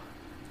like,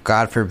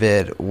 God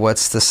forbid,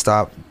 what's to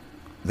stop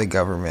the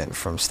government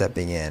from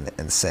stepping in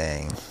and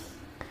saying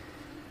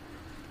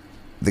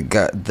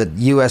the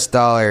US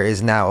dollar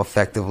is now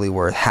effectively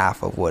worth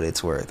half of what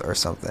it's worth or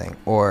something,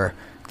 or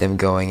them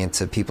going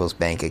into people's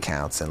bank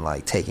accounts and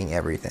like taking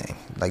everything,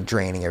 like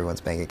draining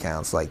everyone's bank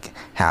accounts, like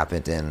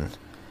happened in,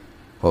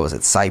 what was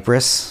it,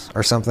 Cyprus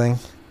or something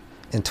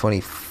in I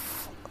want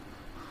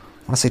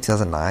to say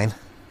 2009.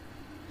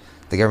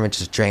 The government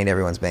just drained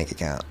everyone's bank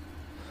account.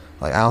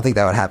 Like, I don't think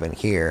that would happen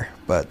here,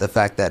 but the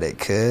fact that it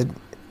could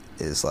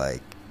is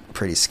like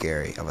pretty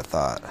scary of a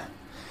thought.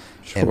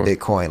 Sure. And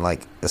Bitcoin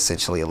like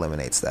essentially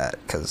eliminates that,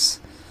 because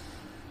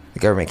the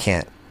government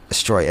can't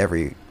destroy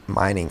every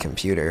mining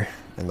computer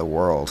in the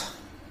world.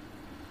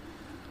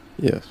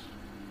 Yes.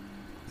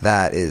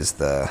 That is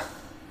the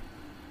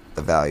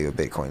the value of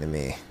Bitcoin to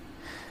me.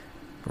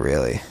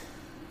 Really.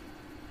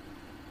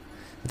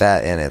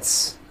 That and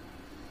its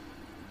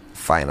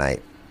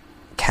finite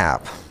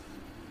cap.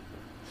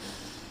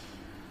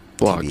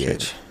 Blockchain.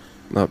 TBH.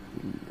 Not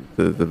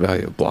the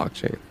value of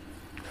blockchain.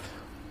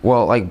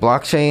 Well, like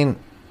blockchain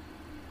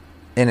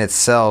in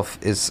itself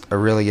is a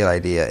really good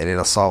idea and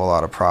it'll solve a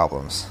lot of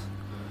problems.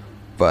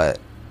 But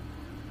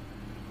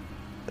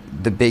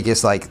the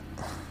biggest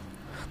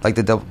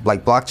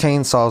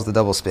blockchain solves the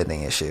double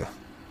spending issue,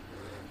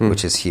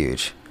 which is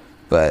huge.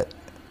 But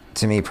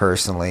to me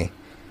personally,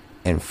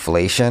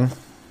 inflation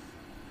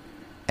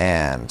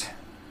and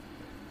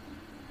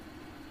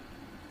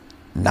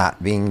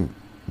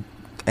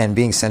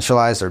being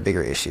centralized are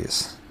bigger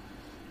issues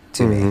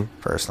to me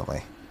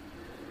personally.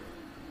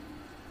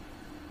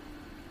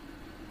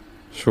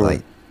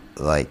 Sure.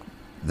 Like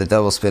the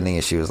double spending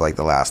issue is like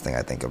the last thing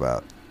I think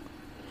about.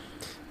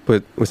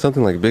 But with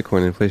something like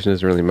Bitcoin, inflation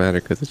doesn't really matter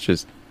because it's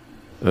just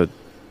an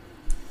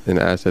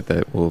asset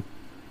that will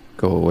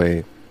go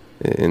away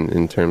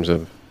in terms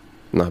of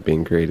not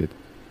being graded.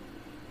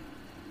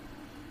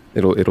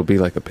 It'll be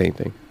like a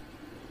painting.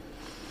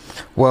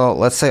 Well,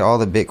 let's say all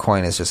the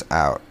Bitcoin is just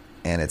out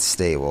and it's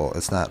stable.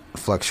 It's not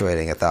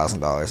fluctuating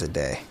 $1,000 a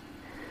day,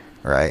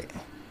 right?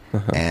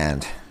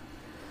 And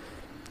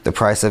the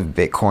price of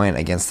Bitcoin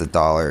against the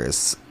dollar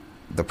is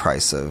the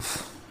price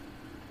of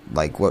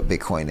like what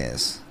Bitcoin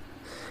is.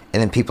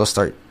 And then people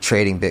start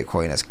trading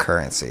Bitcoin as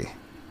currency.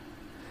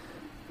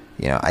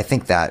 You know, I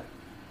think that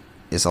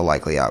is a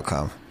likely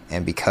outcome.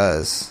 And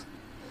because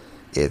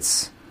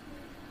it's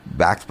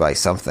backed by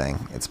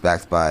something, it's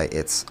backed by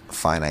its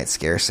finite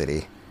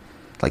scarcity,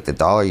 like the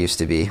dollar used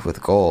to be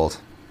with gold,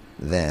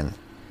 then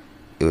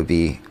it would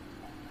be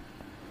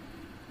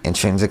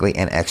intrinsically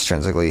and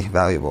extrinsically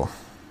valuable.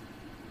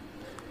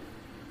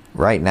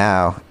 Right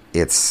now,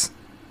 it's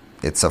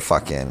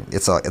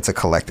a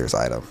collector's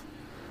item.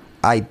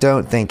 I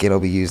don't think it'll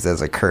be used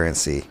as a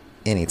currency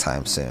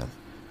anytime soon,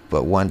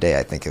 but one day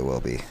I think it will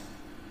be.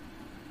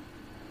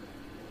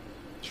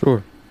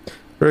 Sure.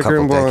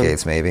 Couple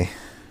decades, maybe. You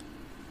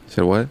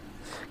said what?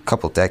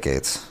 Couple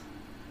decades.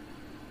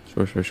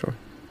 Sure.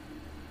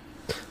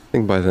 I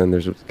think by then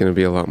there's going to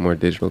be a lot more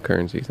digital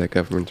currencies that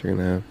governments are going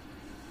to have.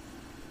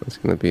 It's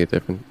going to be a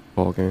different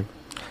ballgame.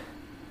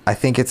 I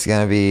think it's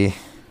going to be...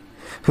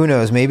 Who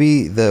knows?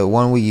 Maybe the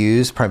one we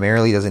use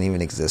primarily doesn't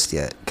even exist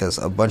yet because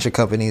a bunch of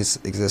companies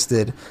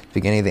existed at the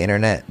beginning of the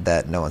internet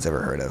that no one's ever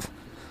heard of.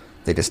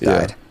 They just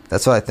died. Yeah.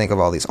 That's what I think of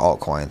all these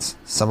altcoins.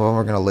 Some of them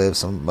are going to live.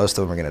 Most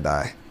of them are going to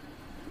die.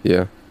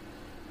 Yeah.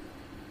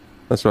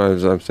 That's why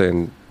I'm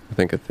saying I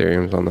think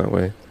Ethereum's on that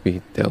way.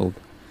 We Dell.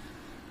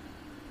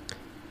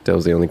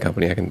 Dell's the only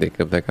company I can think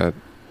of that got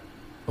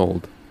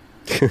old.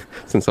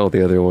 Since all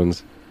the other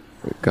ones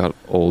got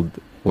old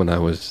when I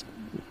was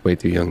way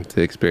too young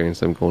to experience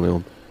them going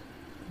old.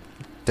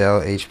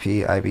 Dell,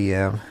 HP,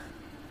 IBM.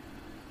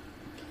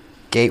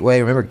 Gateway,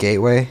 remember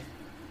Gateway?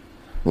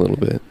 A little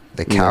bit.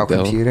 The cow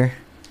computer?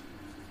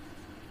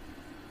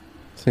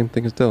 Same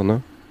thing as Dell,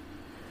 no?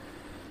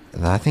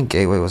 No, I think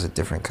Gateway was a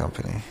different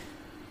company.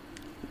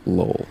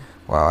 Lol.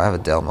 Wow, I have a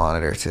Dell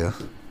monitor too.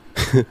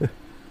 It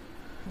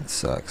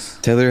sucks.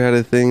 Tether had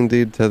a thing,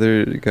 dude.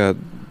 Tether got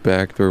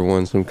backed or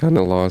won some kind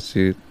of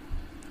lawsuit.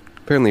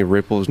 Apparently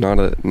Ripple's not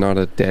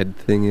a dead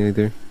thing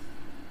either.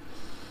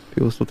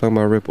 People still talking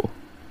about Ripple.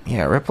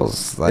 Yeah,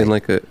 Ripple's like... In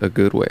like a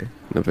good way.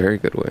 In a very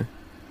good way.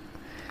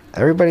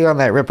 Everybody on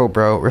that Ripple,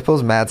 bro.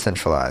 Ripple's mad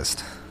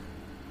centralized.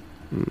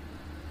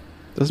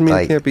 Doesn't mean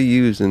it can't be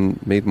used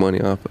and made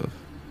money off of.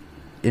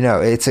 You know,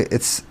 it's...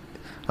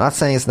 I'm not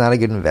saying it's not a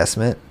good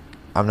investment.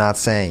 I'm not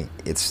saying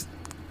it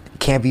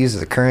can't be used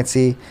as a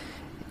currency.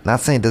 I'm not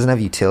saying it doesn't have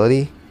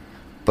utility.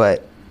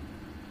 But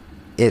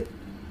it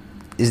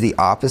is the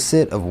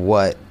opposite of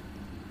what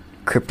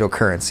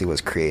cryptocurrency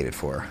was created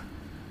for.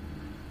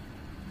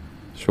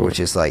 Sure. Which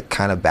is like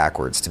kind of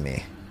backwards to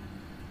me.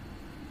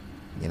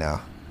 You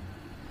know?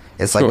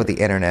 It's like what the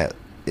internet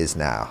is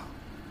now.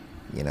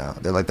 You know?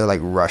 They're like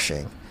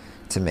rushing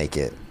to make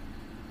it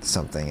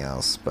something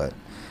else, but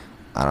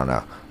I don't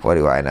know. What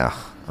do I know?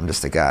 I'm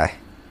just a guy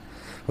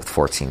with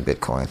 14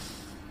 Bitcoin.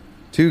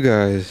 Two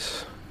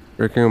guys.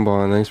 Ricker and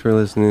Bond, thanks for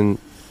listening.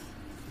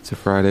 It's a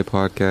Friday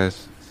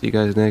podcast. See you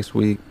guys next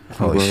week.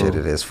 Holy shit,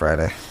 it is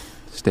Friday.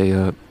 Stay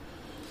up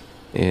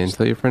and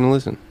tell your friend to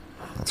listen.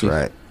 That's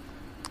right.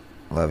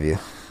 Love you.